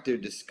and what they're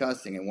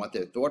discussing and what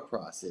their thought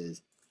process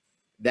is,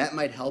 that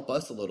might help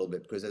us a little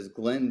bit, because as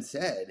Glenn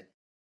said,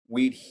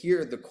 we'd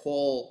hear the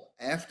call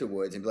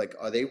afterwards and be like,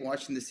 are they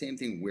watching the same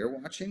thing we're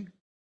watching?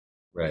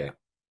 Right.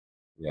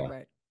 Yeah.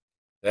 Right.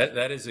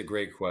 That is a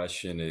great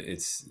question.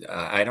 It's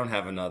I don't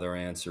have another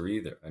answer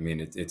either. I mean,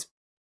 it's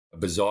a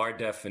bizarre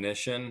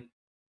definition.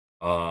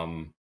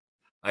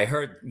 I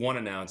heard one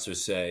announcer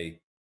say,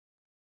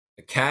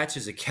 a catch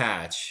is a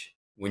catch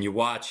when you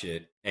watch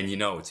it and you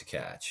know it's a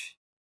catch.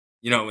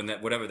 You know, and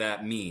that whatever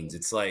that means.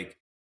 It's like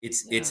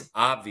it's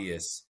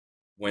obvious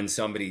when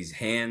somebody's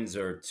hands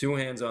are 2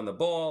 hands on the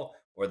ball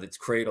or that's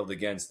cradled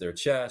against their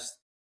chest.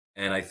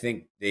 And I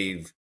think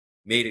they've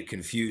made it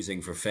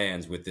confusing for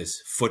fans with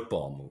this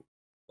football move.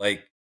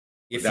 Like,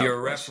 if Without you're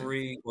a question.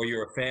 referee or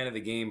you're a fan of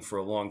the game for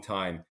a long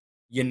time,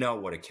 you know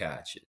what a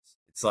catch is.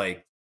 It's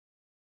like,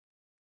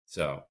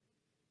 so.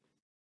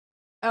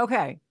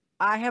 Okay,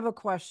 I have a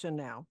question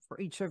now for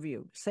each of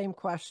you. Same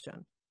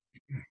question.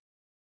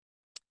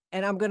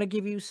 And I'm going to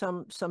give you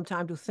some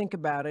time to think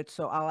about it.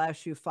 So I'll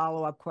ask you a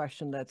follow-up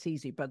question that's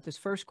easy. But this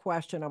first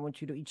question I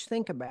want you to each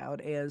think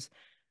about is,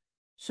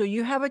 so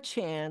you have a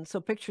chance. So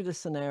picture the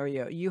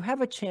scenario. You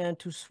have a chance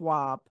to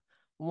swap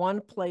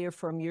one player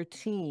from your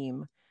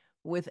team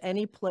with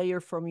any player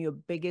from your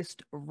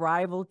biggest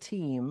rival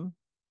team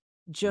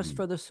just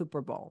for the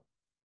Super Bowl.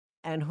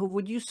 And who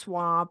would you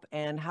swap,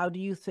 and how do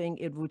you think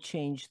it would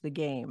change the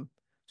game?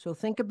 So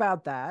think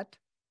about that.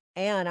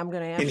 And I'm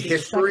going to ask In you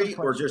history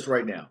or just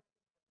right now?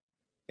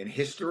 In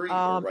history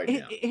or right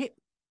now?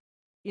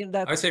 You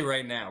know, I say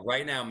right now.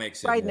 Right now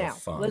makes it right more now.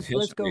 fun.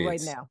 Let's go right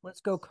now.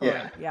 Let's go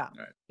current. Yeah.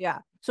 Right. Yeah.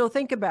 So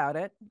think about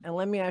it. And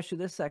let me ask you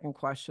this second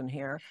question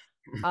here.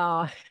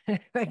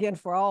 Again,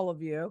 for all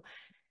of you,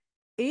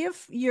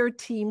 if your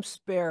team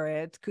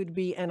spirit could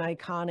be an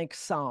iconic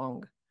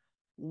song,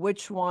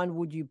 which one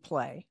would you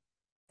play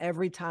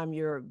every time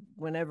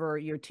whenever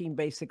your team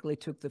basically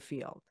took the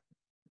field?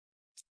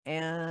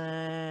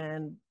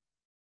 And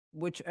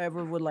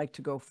whichever would like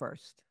to go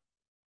first.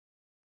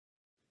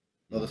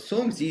 Well, the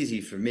song's easy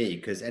for me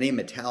because any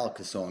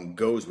Metallica song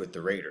goes with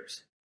the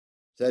Raiders.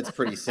 So that's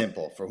pretty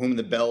simple. For Whom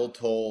the Bell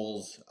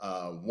Tolls,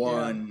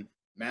 One,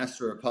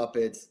 Master of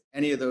Puppets,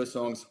 any of those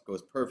songs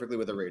goes perfectly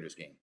with a Raiders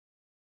game.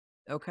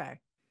 Okay.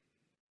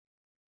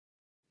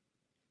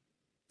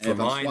 And if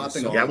I'm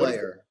swapping a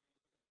player,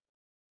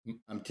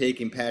 I'm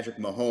taking Patrick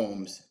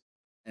Mahomes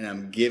and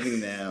I'm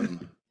giving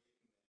them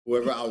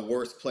whoever our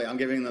worst player, I'm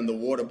giving them the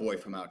water boy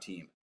from our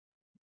team.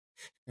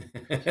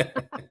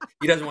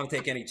 He doesn't want to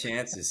take any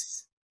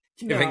chances.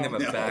 Giving them a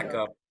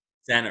backup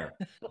center.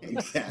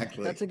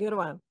 Exactly. That's a good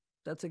one.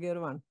 That's a good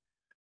one.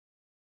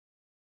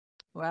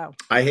 Wow.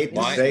 I hate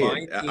to say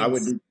it. I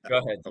would. Go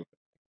ahead.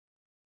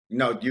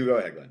 No, you go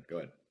ahead, Glenn. Go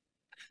ahead.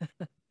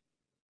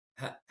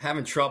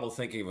 Having trouble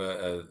thinking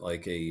of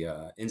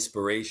a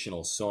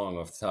inspirational song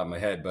off the top of my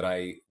head, but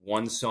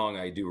one song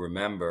I do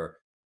remember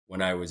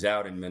when I was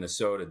out in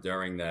Minnesota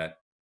during that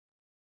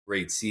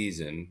great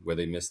season where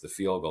they missed the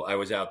field goal. I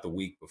was out the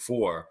week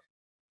before,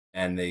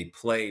 and they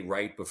play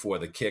right before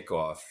the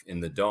kickoff in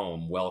the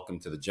Dome, Welcome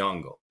to the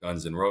Jungle,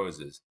 Guns N'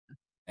 Roses.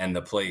 And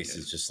the place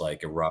is just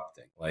like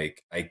erupting.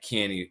 Like I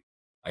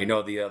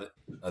know the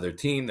other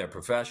team, they're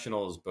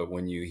professionals, but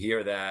when you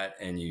hear that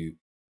and you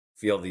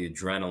feel the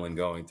adrenaline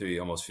going through, it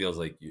almost feels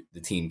like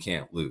the team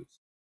can't lose.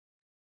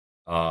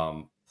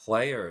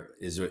 Player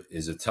is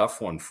a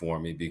tough one for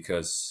me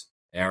because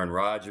Aaron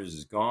Rodgers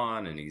is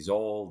gone and he's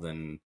old,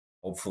 and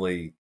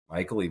hopefully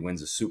Michael, he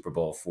wins a Super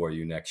Bowl for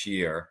you next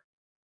year.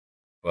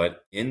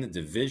 But in the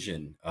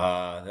division,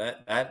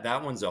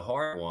 that one's a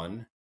hard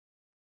one.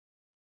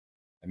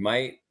 I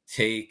might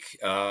take.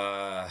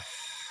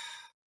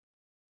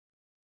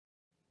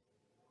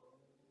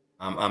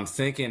 I'm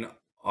thinking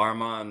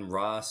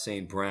Amon-Ra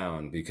St.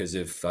 Brown, because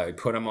if I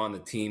put him on the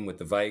team with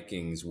the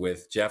Vikings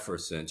with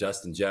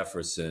Justin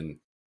Jefferson,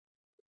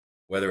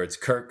 whether it's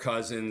Kirk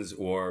Cousins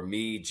or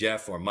me,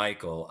 Jeff, or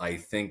Michael, I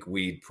think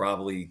we'd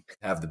probably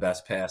have the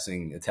best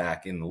passing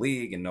attack in the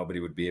league, and nobody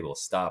would be able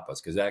to stop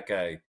us because that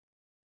guy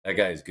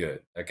is good.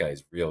 That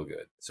guy's real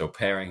good. So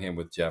pairing him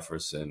with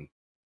Jefferson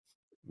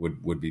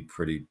would be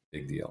pretty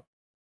big deal.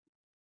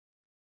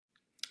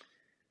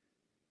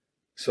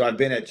 So I've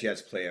been at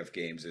Jets playoff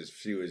games, as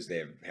few as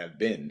they have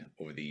been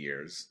over the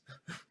years,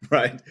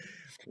 right?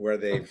 Where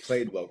they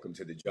played Welcome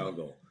to the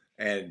Jungle,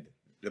 and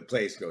the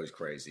place goes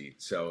crazy.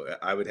 So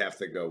I would have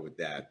to go with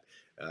that.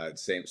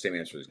 Same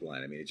answer as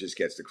Glenn. I mean, it just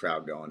gets the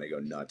crowd going. They go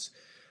nuts.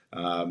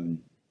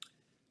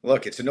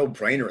 Look, it's a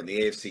no-brainer in the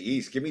AFC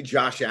East. Give me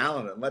Josh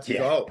Allen and let's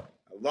go.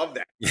 I love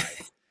that guy.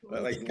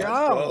 Let's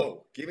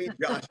go. Give me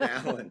Josh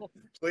Allen,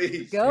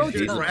 please. Go. You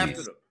should have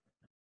drafted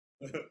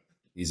him.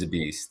 He's a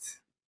beast.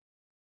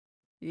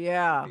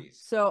 Yeah.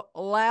 So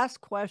last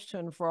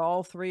question for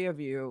all three of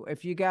you.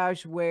 If you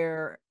guys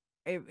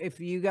if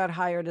you got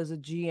hired as a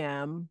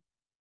GM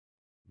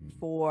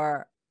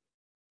for,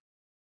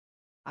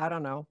 I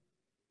don't know,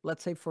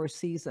 let's say for a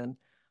season,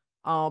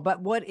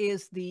 but what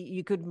is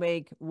you could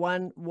make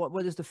one,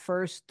 what is the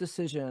first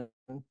decision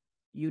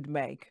you'd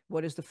make?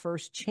 What is the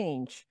first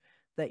change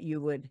that you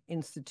would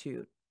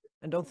institute?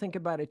 And don't think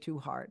about it too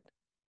hard.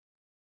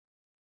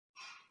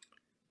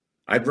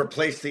 I'd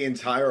replace the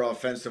entire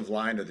offensive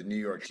line of the New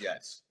York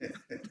Jets.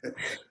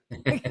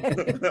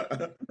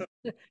 That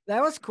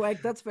was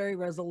quick. That's very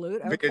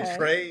resolute. Okay. Via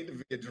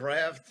trade, via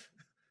draft,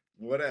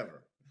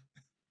 whatever.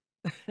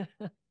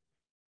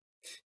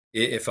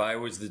 If I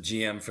was the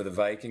GM for the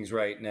Vikings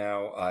right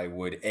now, I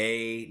would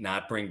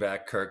not bring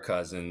back Kirk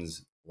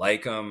Cousins.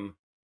 Like him,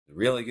 a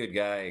really good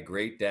guy, a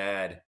great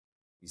dad.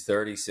 He's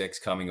 36,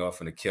 coming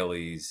off an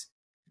Achilles.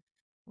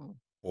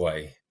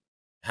 Boy,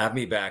 have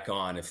me back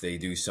on if they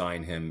do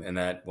sign him, and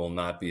that will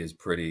not be as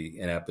pretty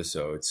an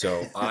episode.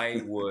 So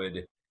I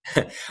would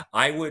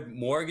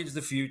mortgage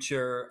the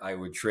future. I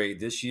would trade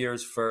this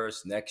year's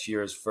first, next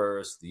year's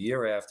first, the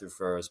year after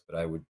first, but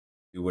I would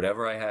do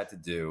whatever I had to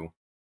do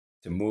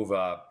to move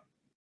up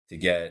to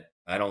get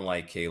I don't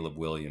like Caleb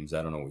Williams.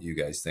 I don't know what you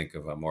guys think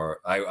of him. Or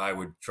I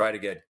would try to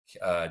get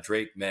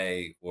Drake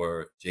May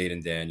or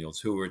Jaden Daniels,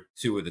 who are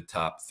two of the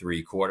top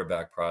 3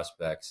 quarterback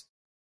prospects.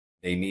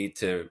 They need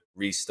to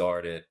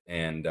restart it.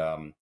 And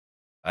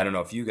I don't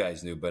know if you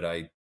guys knew, but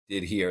I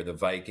did hear the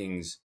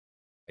Vikings,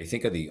 I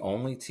think, are the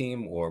only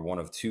team or one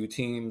of 2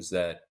 teams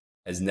that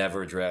has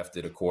never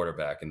drafted a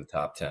quarterback in the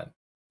top 10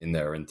 in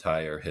their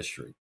entire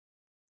history.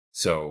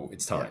 So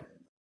it's time. Yeah.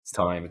 It's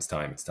time. It's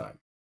time. It's time.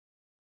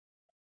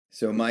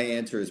 So my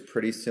answer is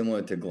pretty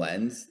similar to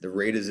Glenn's. The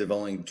Raiders have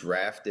only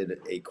drafted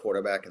a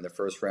quarterback in the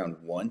first round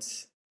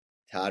once,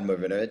 Todd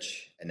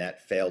Marvinovich, and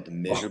that failed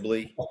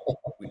miserably.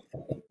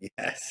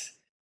 Yes.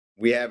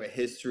 We have a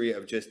history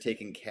of just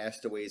taking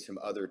castaways from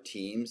other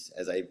teams,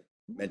 as I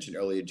mentioned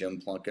earlier, Jim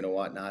Plunkett and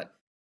whatnot.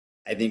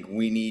 I think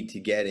we need to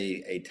get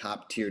a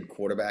top-tiered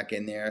quarterback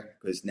in there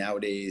because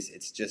nowadays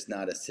it's just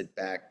not a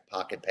sit-back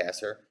pocket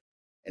passer.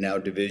 In our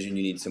division,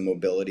 you need some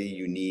mobility.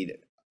 You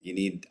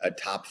need a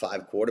top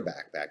 5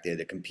 quarterback back there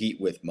to compete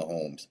with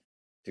Mahomes,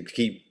 to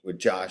compete with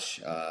Josh,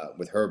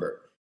 with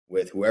Herbert,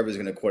 with whoever's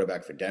going to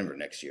quarterback for Denver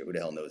next year. Who the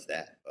hell knows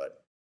that?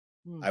 But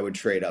I would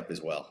trade up as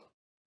well.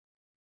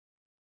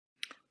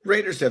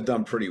 Raiders have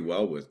done pretty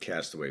well with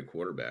castaway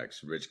quarterbacks.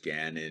 Rich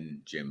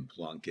Gannon, Jim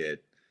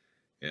Plunkett,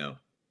 a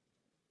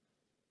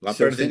lot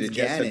better than the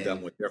Jets have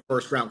done with their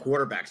first-round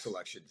quarterback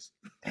selections.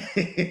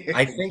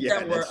 I think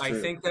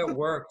that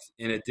worked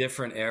in a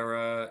different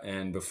era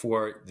and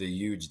before the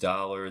huge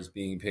dollars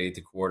being paid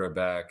to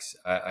quarterbacks.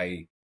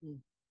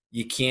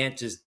 You can't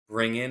just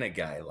bring in a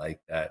guy like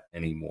that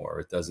anymore.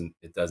 It doesn't.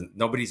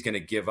 Nobody's going to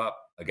give up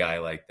a guy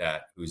like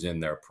that who's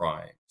in their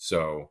prime.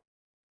 So.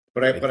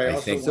 But I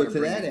also think, want to to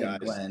bring that you end, guys,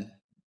 Glenn.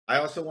 I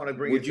also want to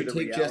bring. Would you you to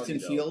take reality, Justin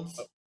though. Fields?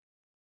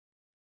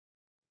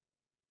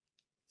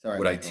 Sorry,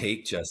 would Michael. I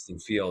take Justin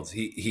Fields?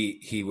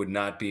 He would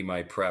not be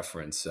my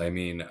preference. I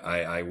mean,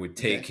 I would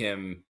take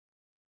him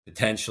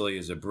potentially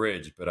as a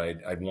bridge, but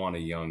I'd want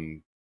a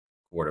young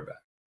quarterback.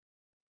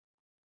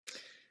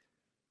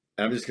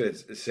 And I'm just going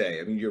to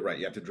say, I mean, you're right.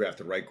 You have to draft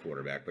the right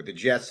quarterback, but the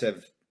Jets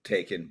have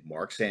taken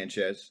Mark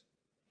Sanchez,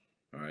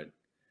 all right,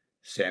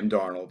 Sam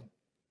Darnold.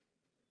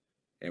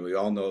 And we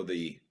all know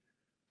the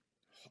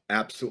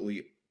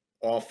absolutely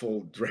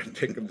awful draft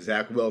pick of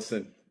Zach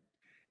Wilson.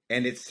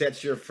 And it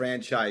sets your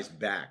franchise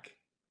back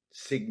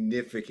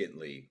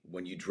significantly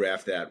when you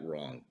draft that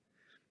wrong.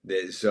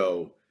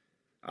 So,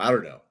 I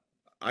don't know.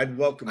 I'd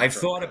welcome. I've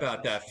thought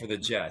about that for the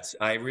Jets.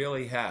 I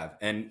really have.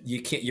 And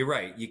you're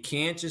right. You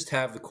can't just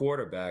have the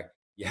quarterback.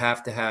 You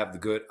have to have the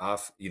good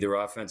either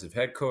offensive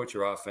head coach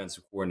or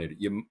offensive coordinator.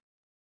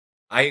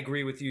 I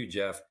agree with you,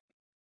 Jeff.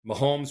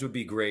 Mahomes would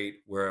be great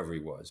wherever he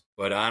was,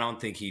 but I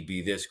don't think he'd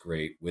be this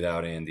great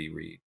without Andy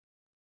Reid.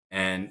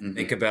 And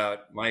think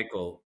about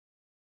Michael.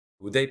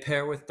 Would they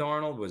pair with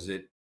Darnold? Was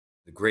it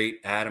the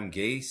great Adam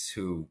Gase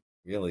who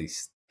really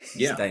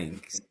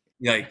stinks?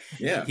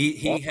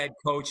 He had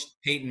coached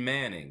Peyton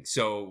Manning,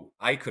 so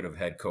I could have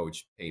head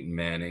coached Peyton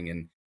Manning,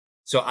 and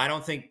so I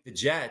don't think the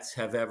Jets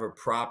have ever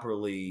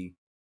properly.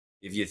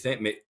 If you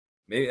think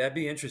maybe that'd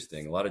be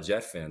interesting. A lot of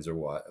Jet fans are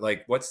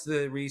what's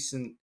the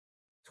recent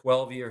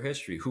 12-year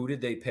history? Who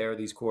did they pair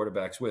these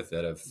quarterbacks with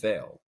that have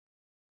failed?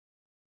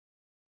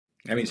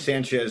 I mean,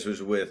 Sanchez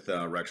was with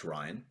Rex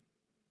Ryan.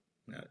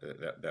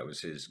 That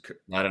was his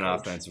not an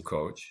offensive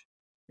coach.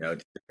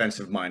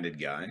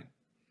 Defensive-minded guy.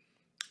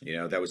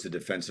 That was a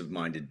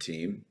defensive-minded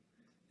team.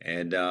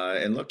 And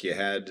look, you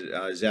had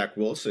Zach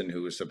Wilson,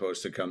 who was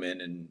supposed to come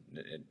in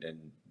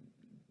and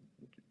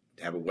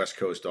have a West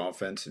Coast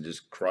offense and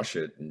just crush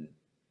it. And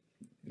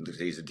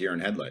he's a deer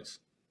in headlights.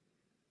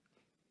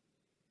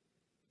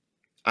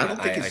 I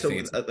don't think it's so.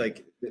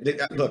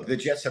 Look, the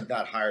Jets have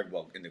not hired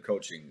well in the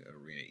coaching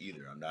arena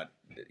either. I'm not.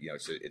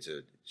 It's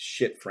a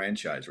shit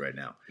franchise right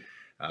now,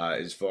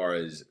 as far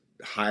as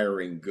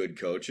hiring good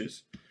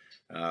coaches.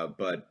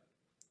 But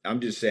I'm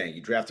just saying,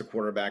 you draft a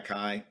quarterback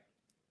high,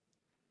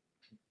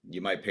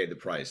 you might pay the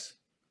price.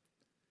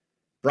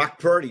 Brock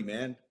Purdy,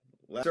 man,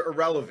 less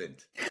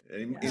irrelevant.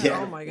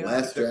 Oh my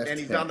God! And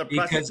he's on the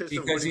precipice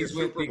because he's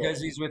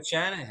with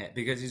Shanahan.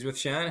 Because he's with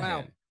Shanahan.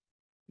 Wow.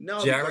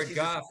 No, Jared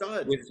Goff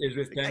is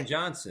with Ben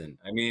Johnson.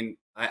 I mean,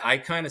 I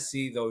kind of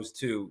see those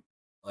two.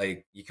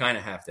 Like, you kind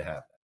of have to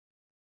have that.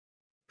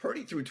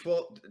 Purdy threw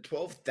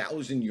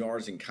 12,000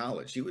 yards in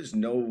college. He was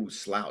no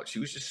slouch. He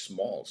was just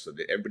small, so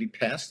that everybody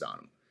passed on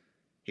him.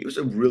 He was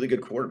a really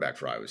good quarterback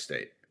for Iowa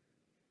State.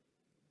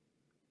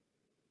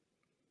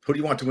 Who do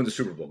you want to win the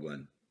Super Bowl,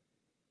 Glenn?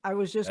 I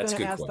was just going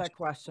to ask that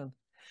question.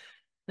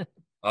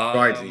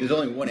 There's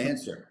only one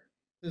answer.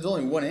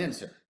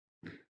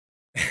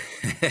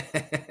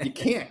 You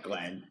can't,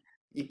 Glenn.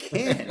 You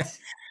can't.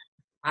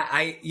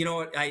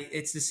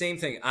 It's the same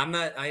thing.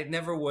 I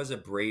never was a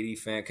Brady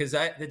fan because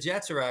the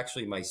Jets are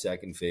actually my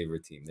second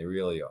favorite team. They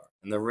really are.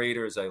 And the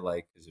Raiders I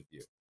like because of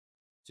you,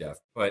 Jeff.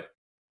 But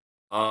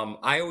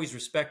I always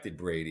respected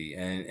Brady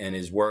and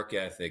his work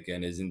ethic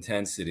and his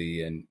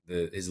intensity and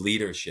his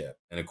leadership.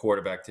 And a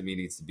quarterback to me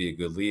needs to be a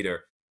good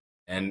leader.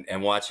 And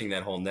watching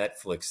that whole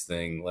Netflix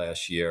thing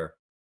last year,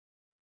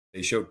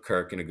 they showed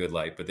Kirk in a good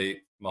light, but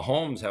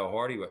Mahomes, how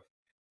hard he was.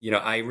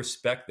 I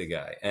respect the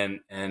guy, and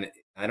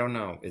I don't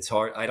know. It's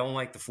hard. I don't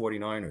like the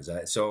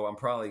 49ers. So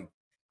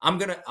I'm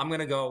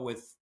gonna go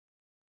with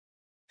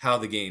how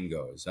the game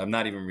goes. I'm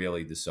not even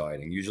really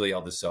deciding. Usually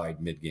I'll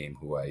decide mid-game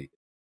who I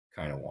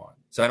kind of want.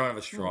 So I don't have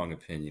a strong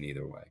opinion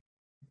either way.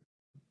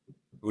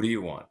 Who do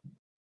you want?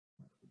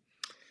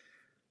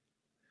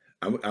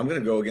 I'm going to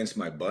go against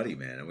my buddy,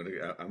 man. I'm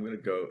going to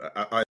go.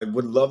 I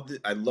would love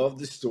I love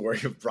the story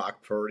of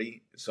Brock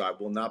Purdy, so I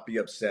will not be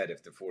upset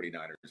if the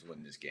 49ers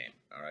win this game.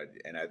 All right,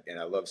 and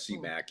I love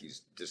C-Mac.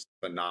 He's just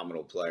a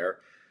phenomenal player.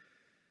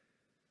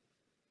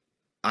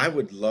 I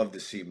would love to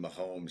see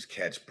Mahomes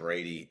catch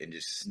Brady and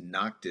just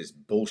knock this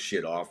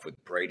bullshit off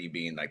with Brady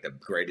being like the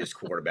greatest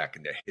quarterback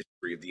in the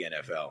history of the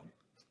NFL.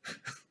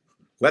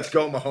 Let's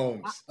go,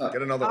 Mahomes.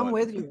 Get another one.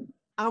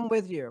 I'm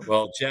with you.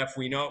 Well, Jeff,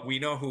 we know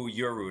who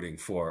you're rooting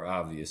for,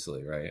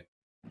 obviously, right?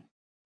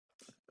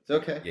 It's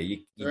okay. Yeah,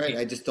 you right.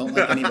 I just don't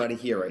like anybody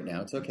here right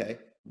now. It's okay.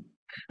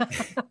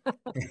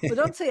 But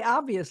don't say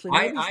obviously.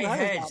 I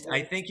hedged.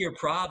 I think your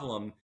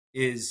problem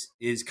is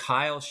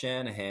Kyle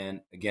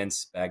Shanahan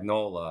against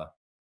Spagnuolo.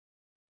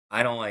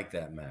 I don't like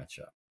that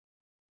matchup.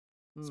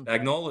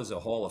 Spagnuolo is a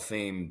Hall of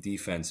Fame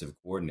defensive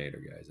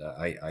coordinator, guys.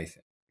 I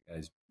think,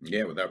 guys.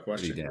 Yeah, without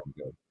question. Pretty damn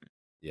good.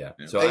 Yeah.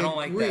 So I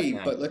don't agree,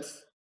 like that. But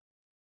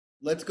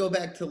let's go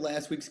back to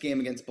last week's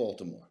game against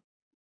Baltimore.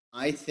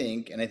 I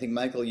think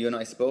Michael, you and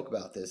I spoke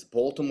about this.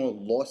 Baltimore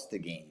lost the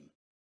game.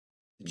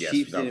 The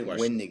Chiefs didn't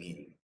win the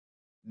game.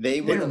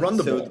 They didn't run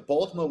the ball. So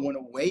Baltimore went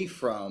away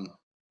from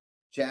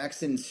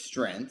Jackson's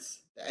strengths.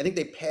 I think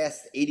they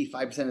passed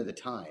 85% of the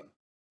time.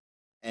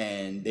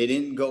 And they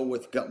didn't go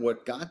with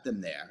what got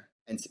them there.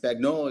 And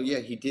Spagnuolo, yeah,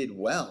 he did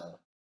well,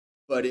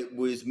 but it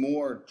was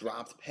more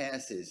dropped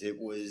passes. It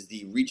was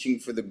the reaching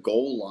for the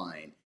goal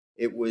line.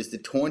 It was the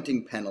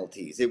taunting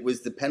penalties. It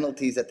was the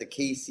penalties that the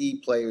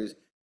KC players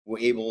were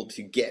able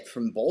to get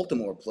from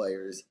Baltimore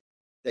players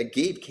that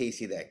gave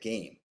KC that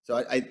game.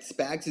 So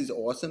Spags is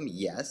awesome,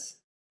 yes,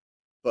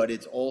 but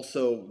it's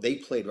also they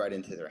played right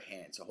into their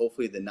hands. So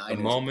hopefully the Niners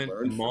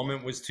the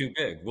moment was too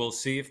big. We'll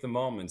see if the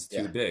moment's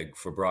too big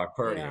for Brock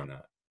Purdy or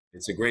not.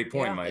 It's a great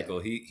point,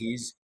 Michael. Yeah.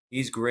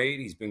 He's great.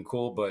 He's been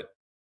cool, but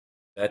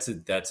that's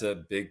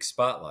a big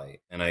spotlight.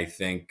 And I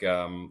think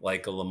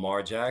like a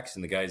Lamar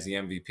Jackson, the guy's the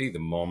MVP. The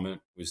moment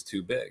was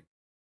too big.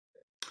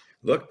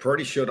 Look,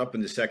 Purdy showed up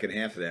in the second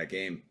half of that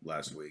game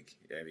last week.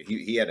 I mean,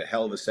 he had a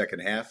hell of a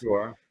second half.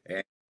 Sure.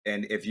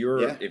 And if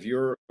you're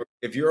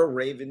a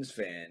Ravens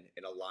fan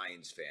and a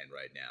Lions fan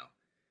right now,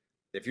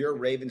 if you're a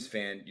Ravens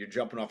fan, you're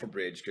jumping off a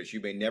bridge because you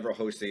may never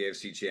host the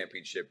AFC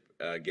Championship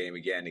game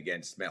again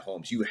against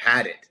Mahomes. You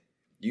had it.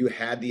 You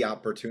had the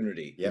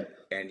opportunity,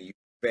 and you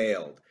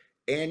failed.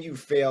 And you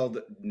failed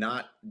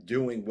not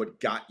doing what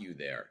got you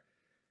there.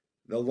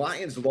 The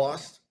Lions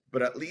lost,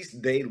 but at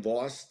least they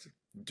lost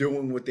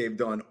doing what they've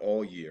done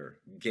all year,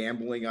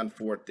 gambling on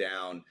fourth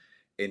down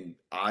in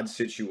odd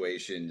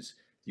situations.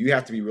 You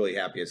have to be really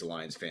happy as a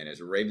Lions fan.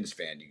 As a Ravens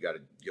fan, you got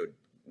to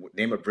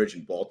name a bridge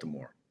in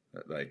Baltimore.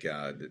 Like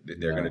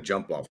they're going to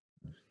jump off.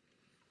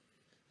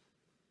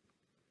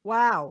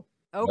 Wow.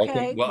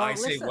 Okay. Well, I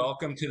say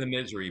welcome to the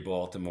misery,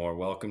 Baltimore.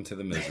 Welcome to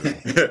the misery.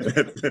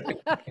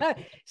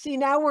 See,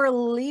 now we're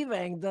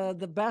leaving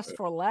the best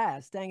for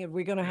last. Dang it,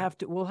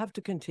 we'll have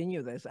to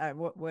continue this.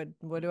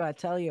 What do I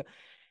tell you?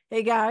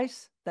 Hey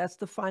guys, that's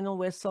the final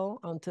whistle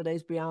on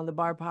today's Beyond the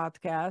Bar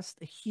podcast.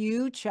 A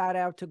huge shout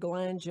out to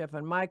Glenn, Jeff,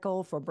 and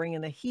Michael for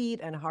bringing the heat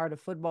and heart of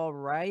football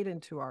right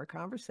into our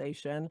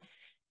conversation.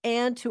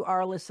 And to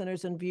our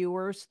listeners and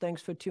viewers,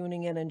 thanks for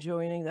tuning in and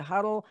joining the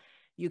huddle.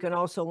 You can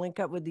also link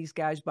up with these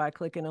guys by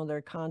clicking on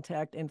their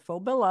contact info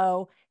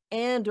below.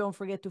 And don't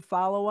forget to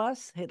follow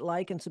us, hit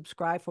like and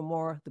subscribe for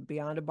more the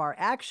Beyond the Bar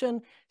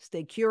action.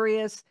 Stay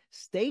curious,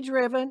 stay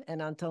driven,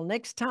 and until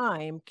next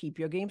time, keep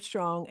your game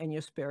strong and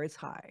your spirits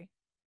high.